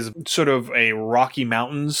 So it is sort of a Rocky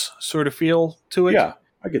Mountains sort of feel to it. Yeah,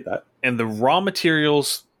 I get that. And the raw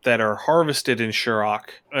materials that are harvested in Shurok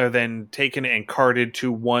are then taken and carted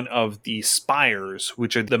to one of the spires,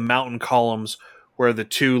 which are the mountain columns where the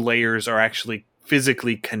two layers are actually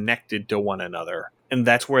physically connected to one another. And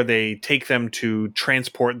that's where they take them to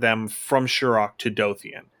transport them from Shurok to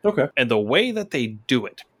Dothian. Okay. And the way that they do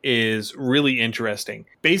it is really interesting.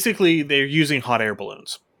 Basically, they're using hot air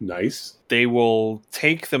balloons. Nice. They will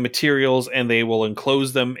take the materials and they will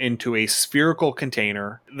enclose them into a spherical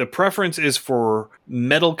container. The preference is for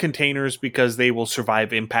metal containers because they will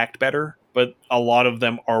survive impact better, but a lot of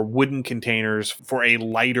them are wooden containers for a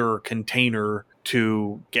lighter container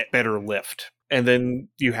to get better lift. And then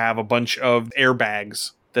you have a bunch of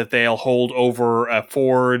airbags that they'll hold over a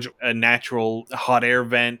forge, a natural hot air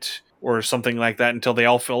vent, or something like that until they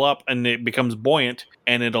all fill up and it becomes buoyant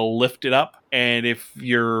and it'll lift it up. And if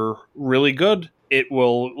you're really good, it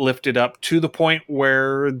will lift it up to the point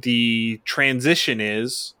where the transition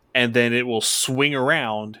is, and then it will swing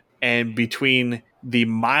around. And between the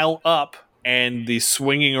mile up and the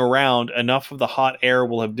swinging around, enough of the hot air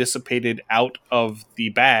will have dissipated out of the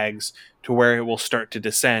bags to where it will start to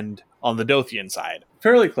descend on the Dothian side.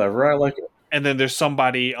 Fairly clever. I like it. And then there's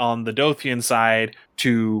somebody on the Dothian side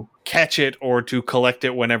to catch it or to collect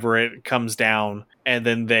it whenever it comes down. And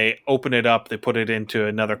then they open it up, they put it into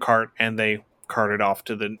another cart, and they cart it off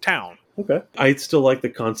to the town. Okay. I still like the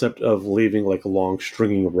concept of leaving like long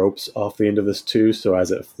stringing ropes off the end of this too. So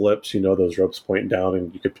as it flips, those ropes point down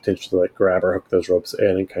and you could potentially like grab or hook those ropes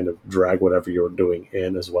in and kind of drag whatever you're doing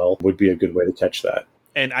in as well. Would be a good way to catch that.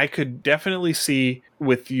 And I could definitely see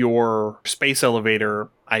with your space elevator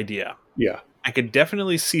idea. Yeah. I could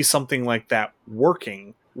definitely see something like that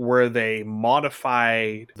working where they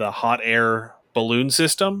modify the hot air balloon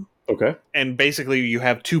system. Okay. And basically you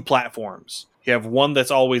have two platforms. You have one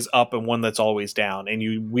that's always up and one that's always down. And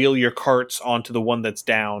you wheel your carts onto the one that's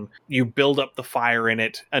down. You build up the fire in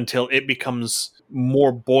it until it becomes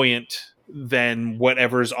more buoyant than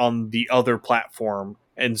whatever's on the other platform.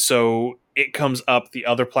 And so it comes up, the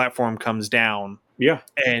other platform comes down. Yeah.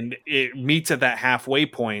 And it meets at that halfway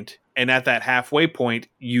point. And at that halfway point,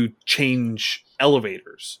 you change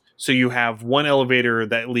elevators. So you have one elevator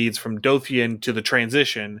that leads from Dothian to the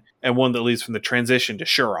transition, and one that leads from the transition to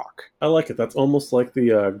Shurok. I like it. That's almost like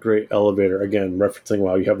the great elevator. Again, referencing,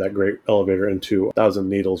 wow, you have that great elevator into 1,000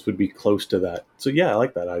 Needles would be close to that. So yeah, I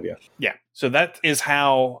like that idea. Yeah. So that is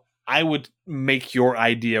how I would make your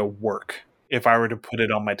idea work if I were to put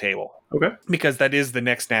it on my table. Okay. Because that is the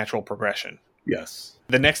next natural progression. Yes.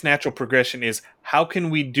 The next natural progression is, how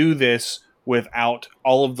can we do this without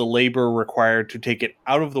all of the labor required to take it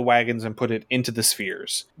out of the wagons and put it into the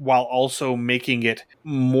spheres, while also making it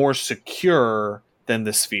more secure than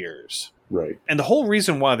the spheres? Right. And the whole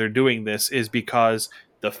reason why they're doing this is because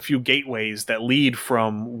the few gateways that lead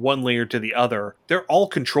from one layer to the other, they're all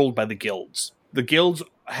controlled by the guilds. The guilds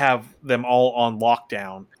have them all on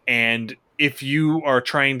lockdown, and if you are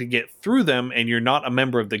trying to get through them and you're not a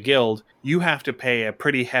member of the guild, you have to pay a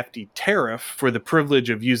pretty hefty tariff for the privilege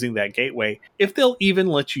of using that gateway, if they'll even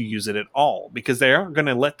let you use it at all, because they aren't going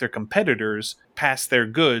to let their competitors pass their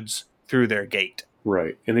goods through their gate.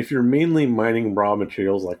 Right. And if you're mainly mining raw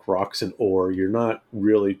materials like rocks and ore, you're not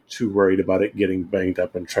really too worried about it getting banged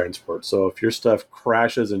up in transport. So if your stuff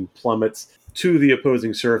crashes and plummets to the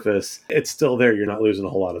opposing surface, it's still there. You're not losing a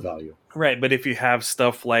whole lot of value. Right, but if you have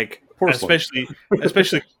stuff like Porcelain.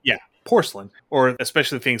 especially yeah, porcelain, or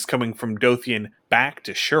especially things coming from Dothian back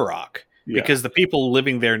to Shurok, because the people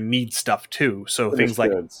living there need stuff too. So things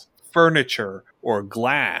like furniture or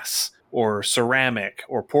glass or ceramic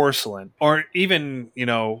or porcelain, or even,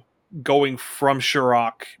 going from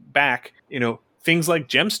Shurok back, things like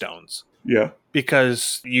gemstones. Yeah.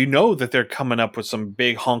 Because that they're coming up with some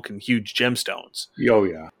big honking huge gemstones. Oh,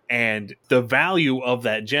 yeah. And the value of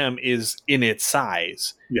that gem is in its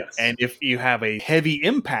size. Yes. And if you have a heavy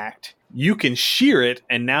impact, you can shear it,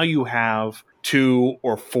 and now you have 2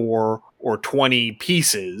 or 4 or 20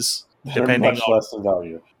 pieces, depending on less in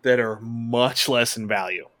value. That are much less in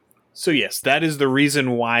value. So yes, that is the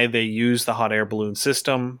reason why they use the hot air balloon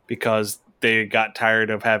system, because They got tired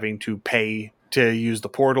of having to pay to use the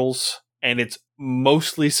portals, and it's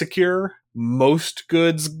mostly secure. Most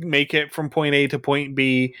goods make it from point A to point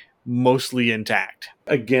B mostly intact.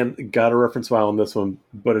 Again, got a reference file on this one,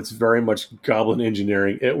 but it's very much goblin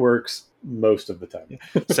engineering. It works most of the time.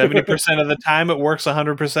 70% of the time, it works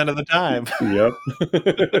 100% of the time. Yep.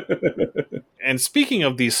 And speaking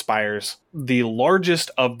of these spires, the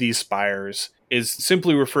largest of these spires is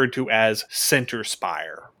simply referred to as Center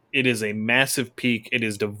Spire. It is a massive peak. It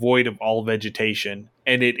is devoid of all vegetation,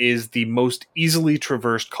 and it is the most easily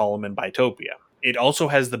traversed column in Bytopia. It also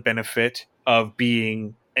has the benefit of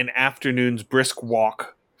being an afternoon's brisk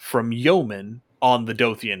walk from Yeoman on the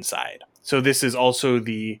Dothian side. So this is also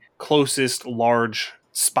the closest large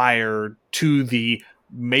spire to the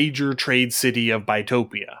major trade city of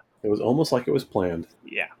Bytopia. It was almost like it was planned.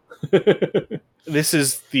 Yeah. This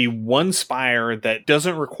is the one spire that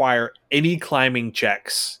doesn't require any climbing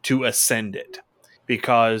checks to ascend it,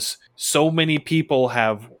 because so many people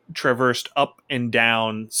have traversed up and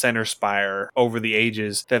down Center Spire over the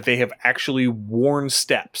ages that they have actually worn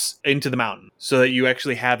steps into the mountain so that you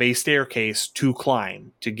actually have a staircase to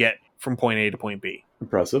climb to get from point A to point B.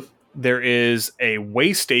 Impressive. There is a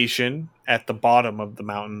way station at the bottom of the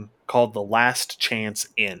mountain called the Last Chance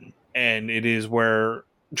Inn, and it is where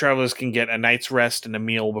travelers can get a night's rest and a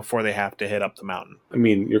meal before they have to hit up the mountain. I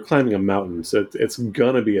mean, you're climbing a mountain, so it's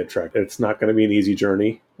going to be a trek. It's not going to be an easy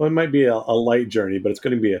journey. Well, it might be a light journey, but it's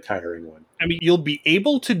going to be a tiring one. I mean, you'll be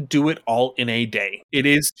able to do it all in a day. It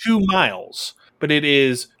is 2 miles, but it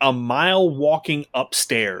is a mile walking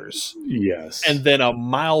upstairs. Yes. And then a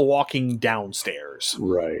mile walking downstairs.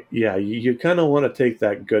 Right. Yeah, you kind of want to take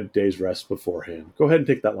that good day's rest beforehand. Go ahead and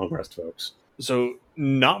take that long rest, folks. So,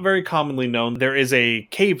 not very commonly known, there is a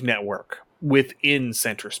cave network within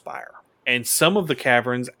Center Spire. And some of the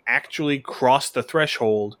caverns actually cross the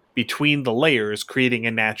threshold between the layers, creating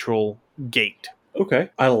a natural gate. Okay.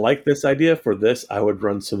 I like this idea. For this, I would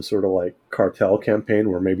run some sort of like cartel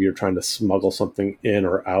campaign where maybe you're trying to smuggle something in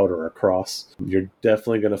or out or across. You're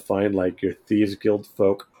definitely going to find like your Thieves Guild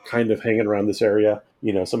folk kind of hanging around this area.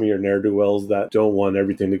 You know, some of your ne'er-do-wells that don't want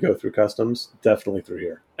everything to go through customs, definitely through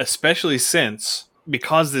here. Especially since,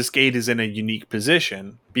 because this gate is in a unique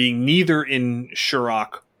position, being neither in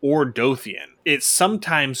Shurok or Dothian, it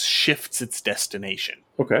sometimes shifts its destination.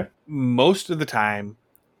 Okay. Most of the time,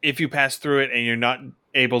 if you pass through it and you're not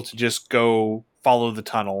able to just go follow the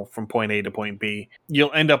tunnel from point A to point B,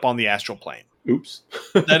 you'll end up on the astral plane. Oops.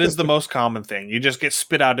 That is the most common thing. You just get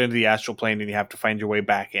spit out into the astral plane and you have to find your way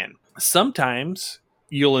back in. Sometimes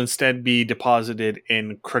you'll instead be deposited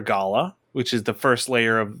in Kragala, which is the first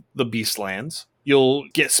layer of the Beastlands. You'll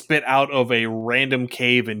get spit out of a random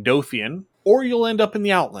cave in Dothian, or you'll end up in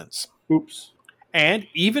the Outlands. Oops. And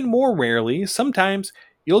even more rarely, sometimes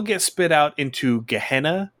you'll get spit out into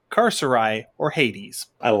Gehenna, Carcerai, or Hades.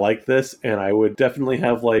 I like this, and I would definitely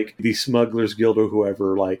have like the Smugglers Guild or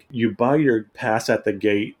whoever, like you buy your pass at the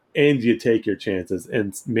gate and you take your chances,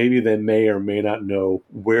 and maybe they may or may not know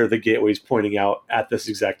where the gateway's pointing out at this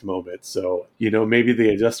exact moment. So, you know, maybe they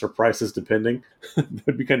adjust their prices depending.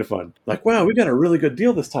 That'd be kind of fun. Like, wow, we got a really good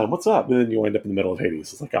deal this time. What's up? And then you end up in the middle of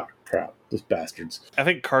Hades. It's like, oh, crap, those bastards. I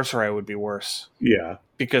think Carcerai would be worse. Yeah.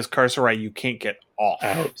 Because Carcerai, you can't get off.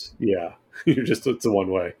 Out. Yeah. You're just, it's a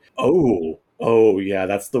one way. Oh, yeah,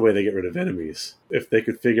 that's the way they get rid of enemies. If they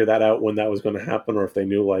could figure that out when that was going to happen, or if they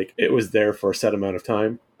knew, like, it was there for a set amount of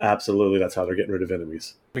time, absolutely, that's how they're getting rid of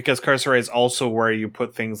enemies. Because Carcerai is also where you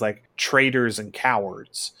put things like traitors and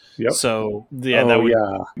cowards. Yep. So, yeah,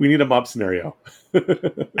 we need a mob scenario.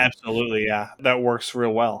 Absolutely, yeah. That works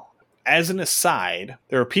real well. As an aside,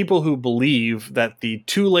 there are people who believe that the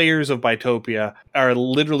 2 layers of Bytopia are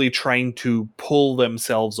literally trying to pull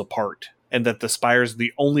themselves apart, and that the spires are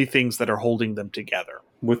the only things that are holding them together.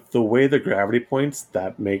 With the way the gravity points,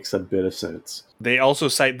 that makes a bit of sense. They also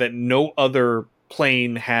cite that no other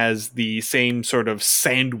plane has the same sort of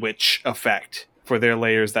sandwich effect for their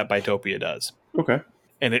layers that Bytopia does. Okay.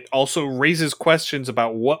 And it also raises questions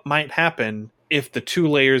about what might happen if the 2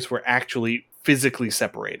 layers were actually physically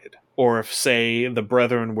separated. Or if, say, the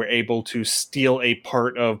Brethren were able to steal a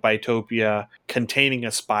part of Bytopia containing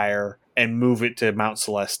a spire and move it to Mount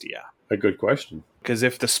Celestia. A good question. Because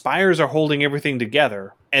if the spires are holding everything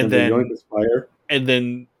together, and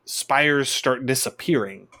then spires start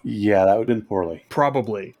disappearing. Yeah, that would have been poorly.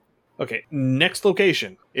 Probably. Okay, next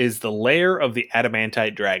location is the lair of the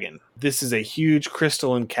Adamantite Dragon. This is a huge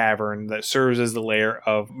crystalline cavern that serves as the lair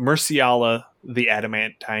of Murciala, the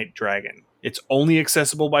Adamantite Dragon. It's only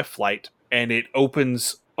accessible by flight, and it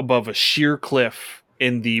opens above a sheer cliff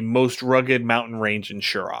in the most rugged mountain range in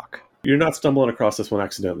Shurok. You're not stumbling across this one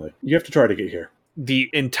accidentally. You have to try to get here. The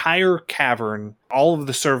entire cavern, all of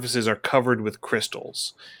the surfaces are covered with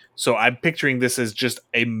crystals. So I'm picturing this as just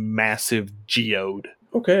a massive geode.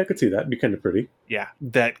 Okay, I could see that. It'd be kind of pretty. Yeah,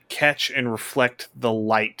 that catch and reflect the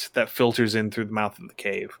light that filters in through the mouth of the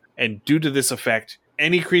cave. And due to this effect,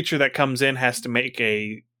 any creature that comes in has to make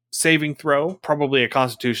a saving throw, probably a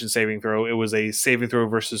constitution saving throw. It was a saving throw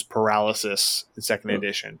versus paralysis in second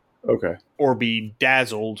edition. Okay. Or be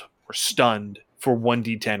dazzled or stunned for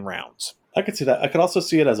 1d10 rounds. I could see that. I could also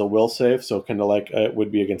see it as a will save, so kind of like it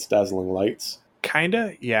would be against dazzling lights.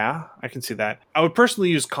 Kinda, yeah, I can see that. I would personally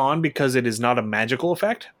use con because it is not a magical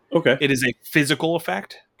effect. Okay. It is a physical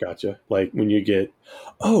effect. Gotcha. Like when you get...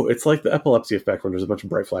 Oh, it's like the epilepsy effect when there's a bunch of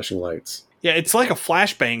bright flashing lights. Yeah, it's like a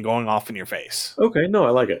flashbang going off in your face. Okay, no, I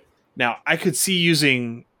like it. Now, I could see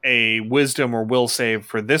using a wisdom or will save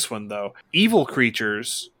for this one, though. Evil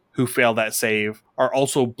creatures who fail that save are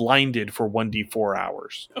also blinded for 1d4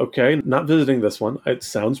 hours. Okay, not visiting this one. It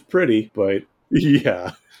sounds pretty, but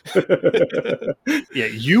yeah. Yeah,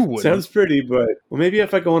 you would. Sounds pretty, but well, maybe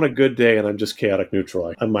if I go on a good day and I'm just chaotic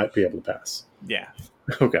neutral, I might be able to pass. Yeah.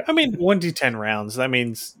 Okay. I mean, 1d10 rounds, that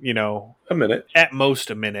means, a minute. At most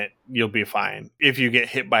a minute, you'll be fine if you get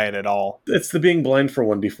hit by it at all. It's the being blind for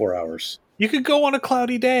 1d4 hours. You could go on a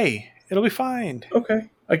cloudy day. It'll be fine. Okay.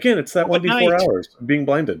 Again, it's that At 1d4 night. hours of being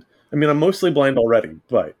blinded. I mean, I'm mostly blind already,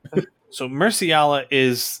 but... So Merciala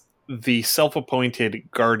is the self-appointed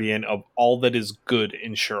guardian of all that is good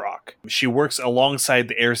in Shurok. She works alongside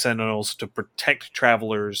the Air Sentinels to protect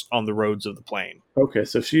travelers on the roads of the plane. Okay,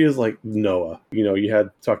 so she is like Noah. You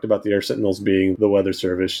had talked about the Air Sentinels being the weather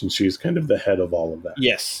service, and she's kind of the head of all of that.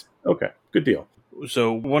 Yes. Okay, good deal.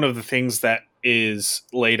 So one of the things that is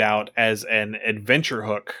laid out as an adventure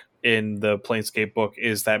hook in the Planescape book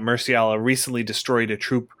is that Merciala recently destroyed a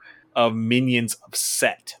troop of minions of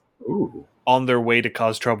Set. Ooh. On their way to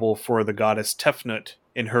cause trouble for the goddess Tefnut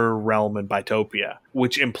in her realm in Bytopia,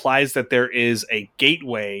 which implies that there is a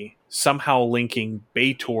gateway somehow linking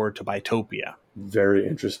Baator to Bytopia. Very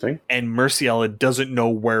interesting. And Merciala doesn't know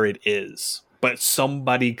where it is, but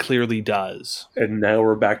somebody clearly does. And now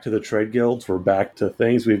we're back to the trade guilds. We're back to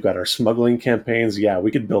things. We've got our smuggling campaigns. Yeah,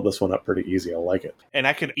 we could build this one up pretty easy. I like it. And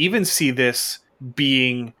I could even see this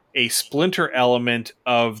being a splinter element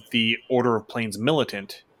of the Order of Plains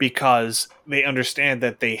Militant, because they understand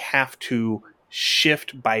that they have to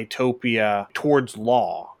shift Bytopia towards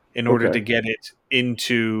law in order to get it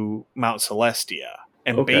into Mount Celestia.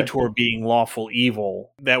 And Baator being lawful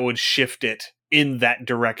evil, that would shift it in that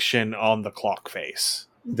direction on the clock face.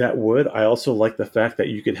 That would. I also like the fact that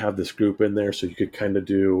you could have this group in there, so you could kind of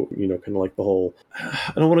do, kind of like the whole,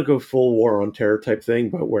 I don't want to go full war on terror type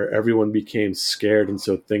thing, but where everyone became scared, and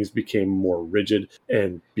so things became more rigid,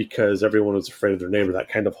 and because everyone was afraid of their neighbor, that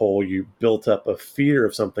kind of whole, you built up a fear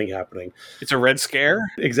of something happening. It's a red scare?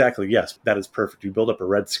 Exactly, yes. That is perfect. You build up a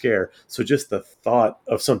red scare, so just the thought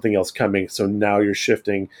of something else coming, so now you're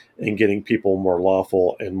shifting and getting people more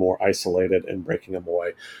lawful and more isolated and breaking them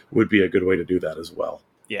away would be a good way to do that as well.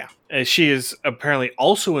 Yeah. She is apparently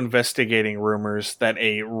also investigating rumors that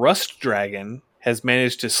a rust dragon has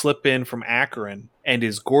managed to slip in from Acheron and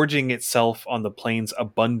is gorging itself on the plane's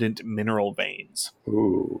abundant mineral veins.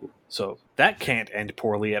 Ooh. So that can't end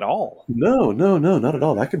poorly at all. No, not at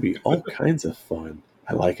all. That could be all kinds of fun.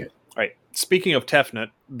 I like it. All right. Speaking of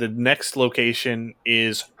Tefnut, the next location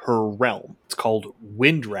is her realm. It's called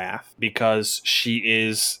Windrath because she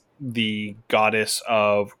is the goddess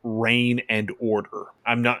of rain and order.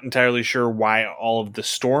 I'm not entirely sure why all of the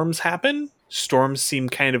storms happen. Storms seem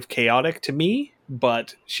kind of chaotic to me,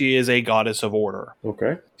 but she is a goddess of order.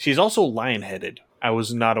 Okay. She's also lion-headed. I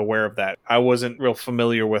was not aware of that. I wasn't real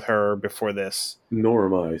familiar with her before this. Nor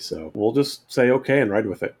am I, so we'll just say okay and ride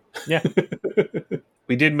with it. Yeah.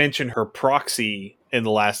 We did mention her proxy in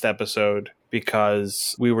the last episode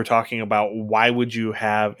because we were talking about why would you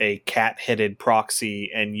have a cat-headed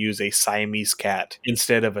proxy and use a Siamese cat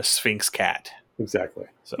instead of a Sphinx cat? Exactly.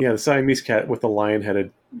 So. Yeah, the Siamese cat with the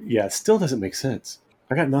lion-headed, it still doesn't make sense.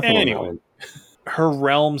 I got nothing on that one. Her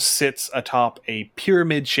realm sits atop a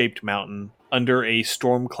pyramid-shaped mountain under a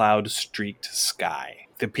storm cloud-streaked sky.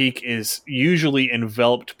 The peak is usually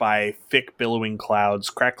enveloped by thick billowing clouds,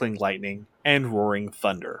 crackling lightning, and roaring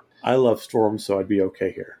thunder. I love storms, so I'd be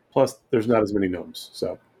okay here. Plus, there's not as many gnomes,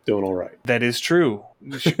 so doing all right. That is true.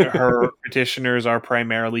 Her petitioners are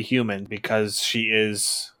primarily human because she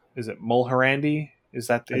is it Mulhorandi? Is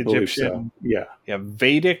that the Egyptian? So. Yeah. Yeah.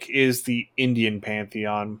 Vedic is the Indian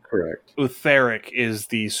pantheon. Correct. Utheric is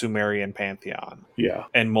the Sumerian pantheon. Yeah.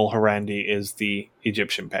 And Mulhorandi is the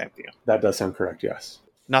Egyptian pantheon. That does sound correct, yes.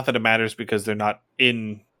 Not that it matters because they're not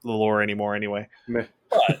in the lore anymore anyway. Meh.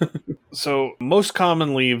 So, most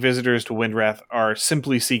commonly, visitors to Windwrath are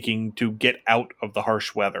simply seeking to get out of the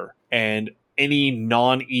harsh weather, and any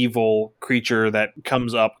non-evil creature that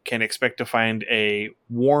comes up can expect to find a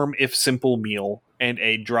warm, if simple, meal and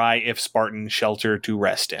a dry, if Spartan, shelter to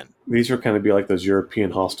rest in. These are kind of be like those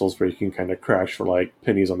European hostels where you can kind of crash for like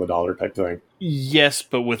pennies on the dollar type thing. Yes,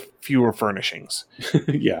 but with fewer furnishings.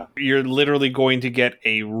 Yeah. You're literally going to get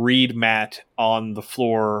a reed mat on the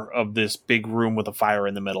floor of this big room with a fire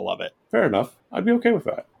in the middle of it. Fair enough. I'd be okay with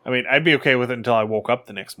that. I mean, I'd be okay with it until I woke up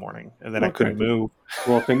the next morning, and then I couldn't move.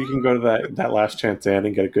 Well, then you can go to that last chance inn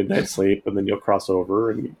and get a good night's sleep, and then you'll cross over,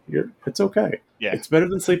 and it's okay. Yeah. It's better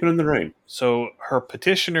than sleeping in the rain. So her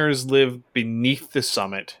petitioners live beneath the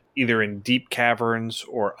summit, either in deep caverns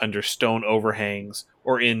or under stone overhangs,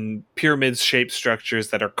 or in pyramid-shaped structures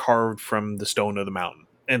that are carved from the stone of the mountain.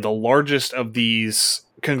 And the largest of these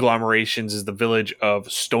conglomerations is the village of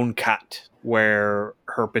Stonekat, where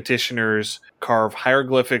her petitioners carve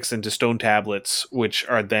hieroglyphics into stone tablets, which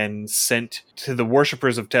are then sent to the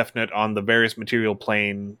worshippers of Tefnut on the various material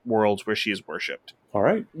plane worlds where she is worshipped. All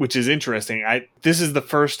right. Which is interesting. This is the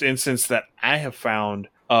first instance that I have found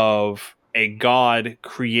of a god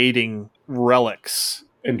creating relics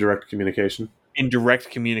In direct communication. in direct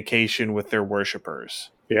communication with their worshippers.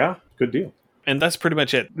 Yeah, good deal. And that's pretty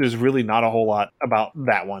much it. There's really not a whole lot about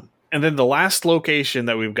that one. And then the last location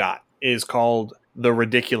that we've got is called the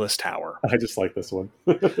Ridiculous Tower. I just like this one.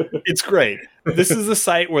 It's great. This is the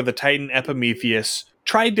site where the Titan Epimetheus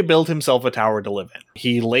tried to build himself a tower to live in.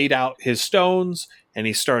 He laid out his stones and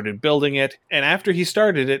he started building it. And after he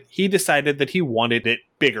started it, he decided that he wanted it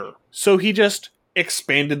bigger. So he just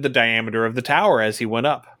expanded the diameter of the tower as he went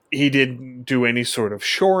up. He didn't do any sort of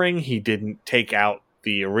shoring. He didn't take out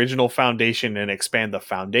the original foundation and expand the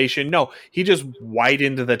foundation. No, he just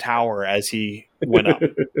widened the tower as he went up.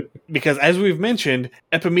 Because as we've mentioned,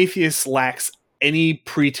 Epimetheus lacks any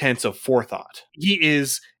pretense of forethought. He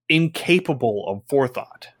is incapable of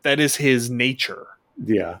forethought. That is his nature.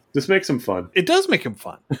 Yeah, this makes him fun. It does make him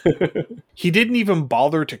fun. He didn't even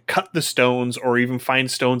bother to cut the stones or even find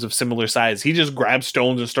stones of similar size. He just grabbed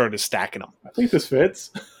stones and started stacking them. I think this fits.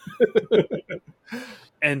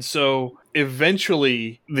 And so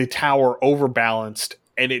eventually the tower overbalanced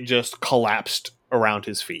and it just collapsed around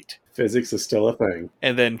his feet. Physics is still a thing.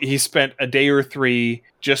 And then he spent a day or three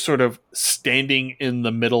just sort of standing in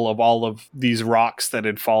the middle of all of these rocks that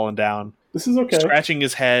had fallen down. This is okay. Scratching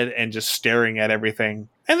his head and just staring at everything.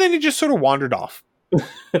 And then he just sort of wandered off.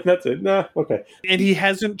 That's it. Nah, okay. And he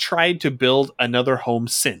hasn't tried to build another home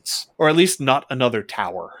since. Or at least not another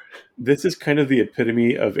tower. This is kind of the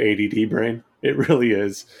epitome of ADD brain. It really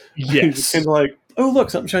is. Yes. He's just kind of like, oh,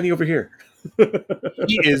 look, something shiny over here.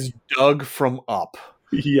 He is dug from up.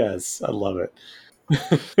 Yes, I love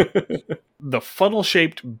it. The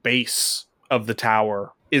funnel-shaped base of the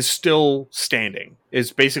tower is still standing.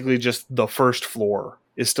 It's basically just the first floor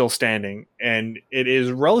is still standing, and it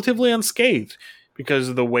is relatively unscathed because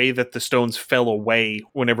of the way that the stones fell away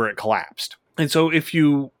whenever it collapsed. And so if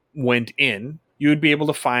you went in, you would be able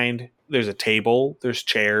to find there's a table, there's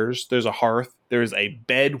chairs, there's a hearth, there's a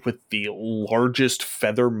bed with the largest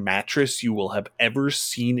feather mattress you will have ever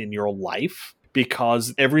seen in your life,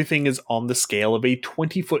 because everything is on the scale of a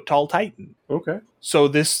 20-foot tall Titan. Okay. So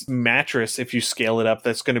this mattress, if you scale it up,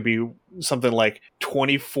 that's going to be something like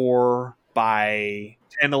 24 by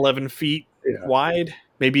 10, 11 feet wide,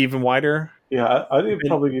 maybe even wider. Yeah, I think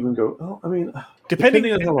probably even go,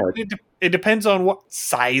 Depending on how large. It depends on what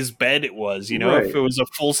size bed it was. You know, Right. If it was a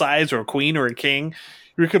full size or a queen or a king,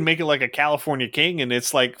 you could make it like a California king and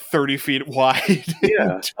it's like 30 feet wide.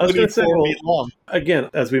 Yeah, I was going to say, 24 feet long. again,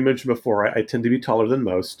 as we mentioned before, I tend to be taller than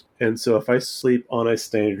most. And so if I sleep on a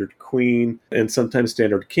standard queen and sometimes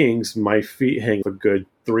standard kings, my feet hang a good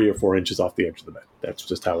 3 or 4 inches off the edge of the bed. That's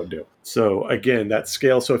just how it do. So again, that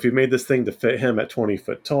scale. So if you made this thing to fit him at 20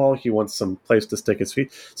 foot tall, he wants some place to stick his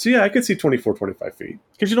feet. So yeah, I could see 24, 25 feet.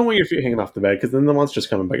 Because you don't want your feet hanging off the bed, because then the monsters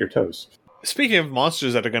come and bite your toes. Speaking of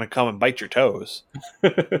monsters that are going to come and bite your toes,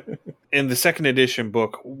 in the second edition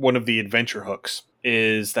book, one of the adventure hooks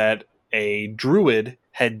is that a druid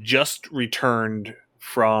had just returned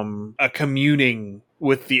from a communing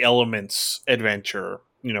with the elements adventure,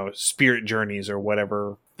 spirit journeys or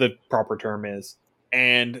whatever the proper term is.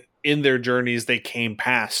 And in their journeys, they came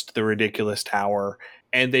past the Ridiculous Tower,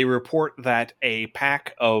 and they report that a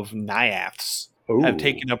pack of Naiaths have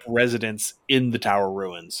taken up residence in the tower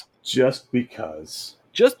ruins. Just because.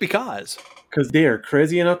 Just because. Because they are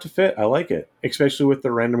crazy enough to fit. I like it. Especially with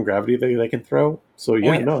the random gravity that they can throw. So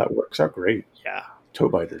yeah, no, that works out great. Yeah. Toe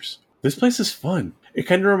biters. This place is fun. It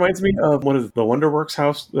kind of reminds me of one of the Wonderworks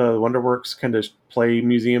house, the Wonderworks kind of play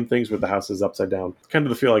museum things where the house is upside down. Kind of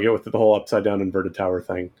the feel I get with the whole upside down inverted tower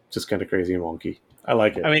thing. Just kind of crazy and wonky. I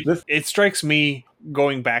like it. I mean, it strikes me,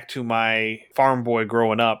 going back to my farm boy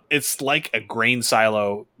growing up, it's like a grain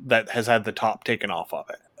silo that has had the top taken off of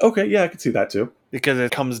it. Okay, yeah, I can see that too. Because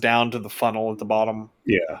it comes down to the funnel at the bottom.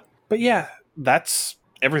 Yeah. But yeah, that's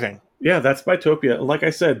everything. Yeah, that's Bytopia. Like I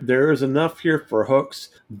said, there is enough here for hooks.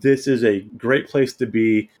 This is a great place to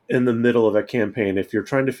be in the middle of a campaign. If you're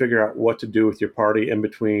trying to figure out what to do with your party in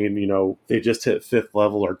between, they just hit 5th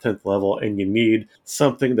level or 10th level and you need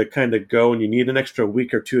something to kind of go and you need an extra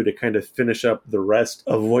week or two to kind of finish up the rest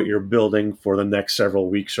of what you're building for the next several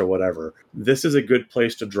weeks or whatever. This is a good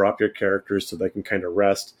place to drop your characters so they can kind of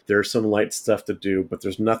rest. There's some light stuff to do, but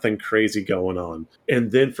there's nothing crazy going on.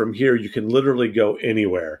 And then from here, you can literally go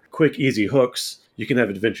anywhere. Quick, easy hooks. You can have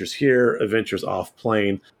adventures here, adventures off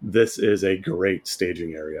plane. This is a great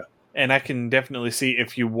staging area. And I can definitely see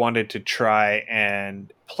if you wanted to try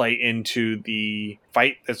and play into the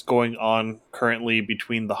fight that's going on currently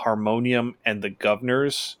between the Harmonium and the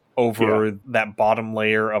Governors over that bottom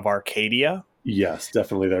layer of Arcadia. Yes,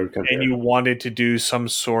 definitely that would come And you wanted to do some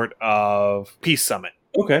sort of peace summit.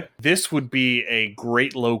 Okay. This would be a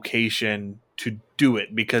great location to do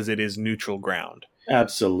it because it is neutral ground.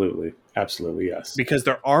 Absolutely. Absolutely, yes. Because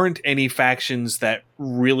there aren't any factions that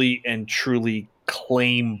really and truly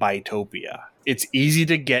claim Bytopia. It's easy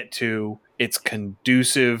to get to. It's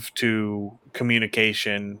conducive to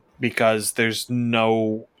communication because there's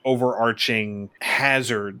no overarching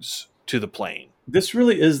hazards to the plane. This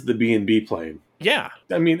really is the B&B plane. Yeah.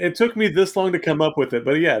 I mean, it took me this long to come up with it,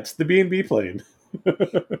 but yeah, it's the B&B plane.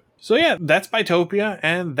 So yeah, that's Bytopia,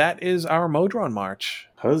 and that is our Modron March.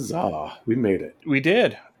 Huzzah. We made it. We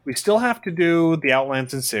did. We still have to do the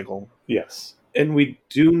Outlands and Sigil. Yes. And we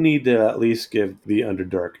do need to at least give the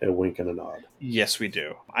Underdark a wink and a nod. Yes, we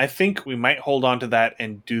do. I think we might hold on to that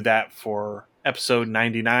and do that for episode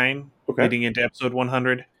 99, leading into episode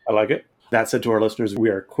 100. I like it. That said, to our listeners, we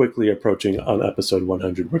are quickly approaching on episode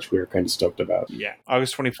 100, which we are kind of stoked about. Yeah,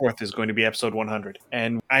 August 24th is going to be episode 100.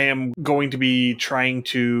 And I am going to be trying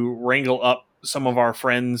to wrangle up some of our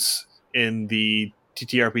friends in the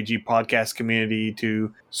TTRPG podcast community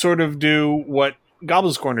to sort of do what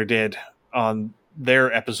Goblin's Corner did on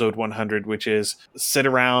their episode 100, which is sit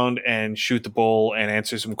around and shoot the bull and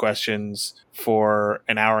answer some questions for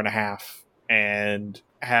an hour and a half and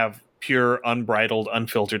have pure, unbridled,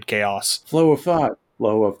 unfiltered chaos. Flow of thought.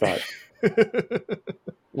 Flow of thought.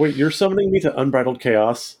 Wait, you're summoning me to unbridled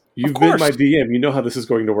chaos? You've been my DM. You know how this is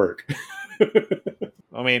going to work.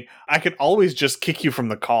 I mean, I could always just kick you from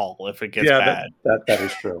the call if it gets bad. That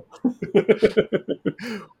is true.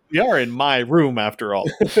 We are in my room, after all.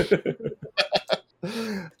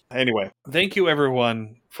 Anyway, thank you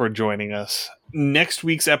everyone for joining us. Next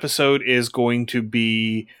week's episode is going to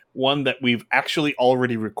be one that we've actually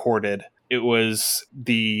already recorded. It was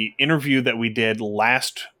the interview that we did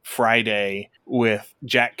last Friday with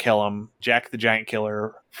Jack Killam, Jack the Giant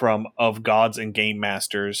Killer from Of Gods and Game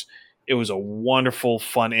Masters. It was a wonderful,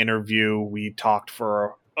 fun interview. We talked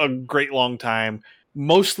for a great long time,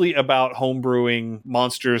 mostly about homebrewing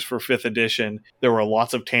monsters for 5th edition. There were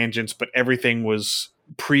lots of tangents, but everything was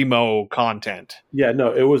primo content. Yeah,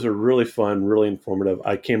 no, it was a really fun, really informative.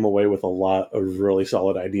 I came away with a lot of really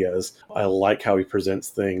solid ideas. I like how he presents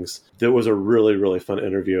things. It was a really, really fun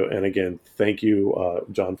interview. And again, thank you,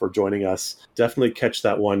 John, for joining us. Definitely catch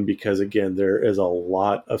that one because, again, there is a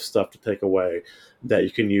lot of stuff to take away that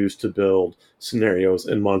you can use to build scenarios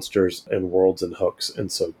and monsters and worlds and hooks.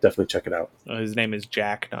 And so definitely check it out. His name is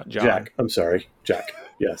Jack, not John. Jack. I'm sorry. Jack.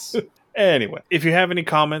 Yes. Anyway, if you have any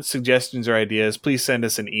comments, suggestions, or ideas, please send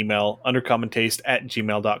us an email,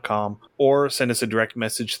 undercommontaste@gmail.com, or send us a direct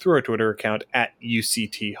message through our Twitter account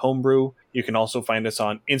 @UCTHomebrew. You can also find us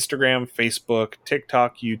on Instagram, Facebook,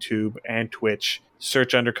 TikTok, YouTube, and Twitch.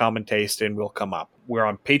 Search Undercommon Taste and we'll come up. We're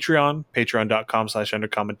on Patreon,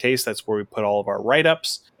 patreon.com/undercommontaste. That's where we put all of our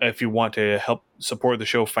write-ups. If you want to help support the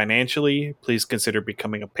show financially, please consider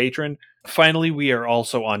becoming a patron. Finally, we are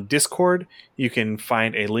also on Discord. You can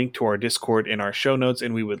find a link to our Discord in our show notes,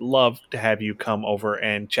 and we would love to have you come over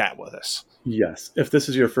and chat with us. Yes. If this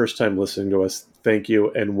is your first time listening to us, thank you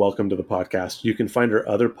and welcome to the podcast. You can find our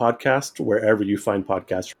other podcasts wherever you find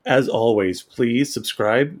podcasts. As always, please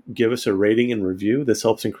subscribe, give us a rating and review. This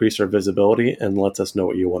helps increase our visibility and lets us know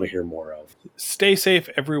what you want to hear more of. Stay safe,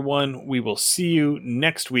 everyone. We will see you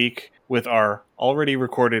next week with our already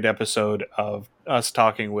recorded episode of us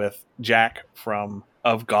talking with Jack from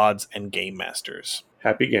Of Gods and Game Masters.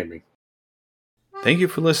 Happy gaming. Thank you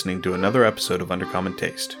for listening to another episode of Undercommon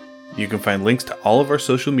Taste. You can find links to all of our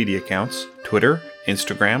social media accounts, Twitter,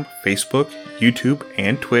 Instagram, Facebook, YouTube,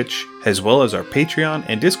 and Twitch, as well as our Patreon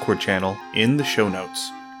and Discord channel in the show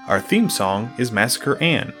notes. Our theme song is Massacre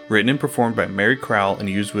Anne, written and performed by Mary Crowell and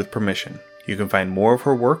used with permission. You can find more of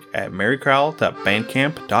her work at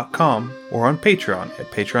marycrowell.bandcamp.com or on Patreon at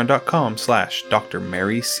patreon.com/Dr.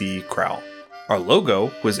 Mary C. Crowell. Our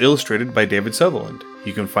logo was illustrated by David Sutherland.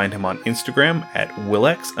 You can find him on Instagram at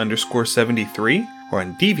willex_73 or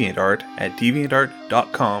on DeviantArt at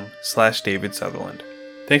deviantart.com/David Sutherland.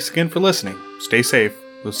 Thanks again for listening. Stay safe.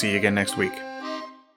 We'll see you again next week.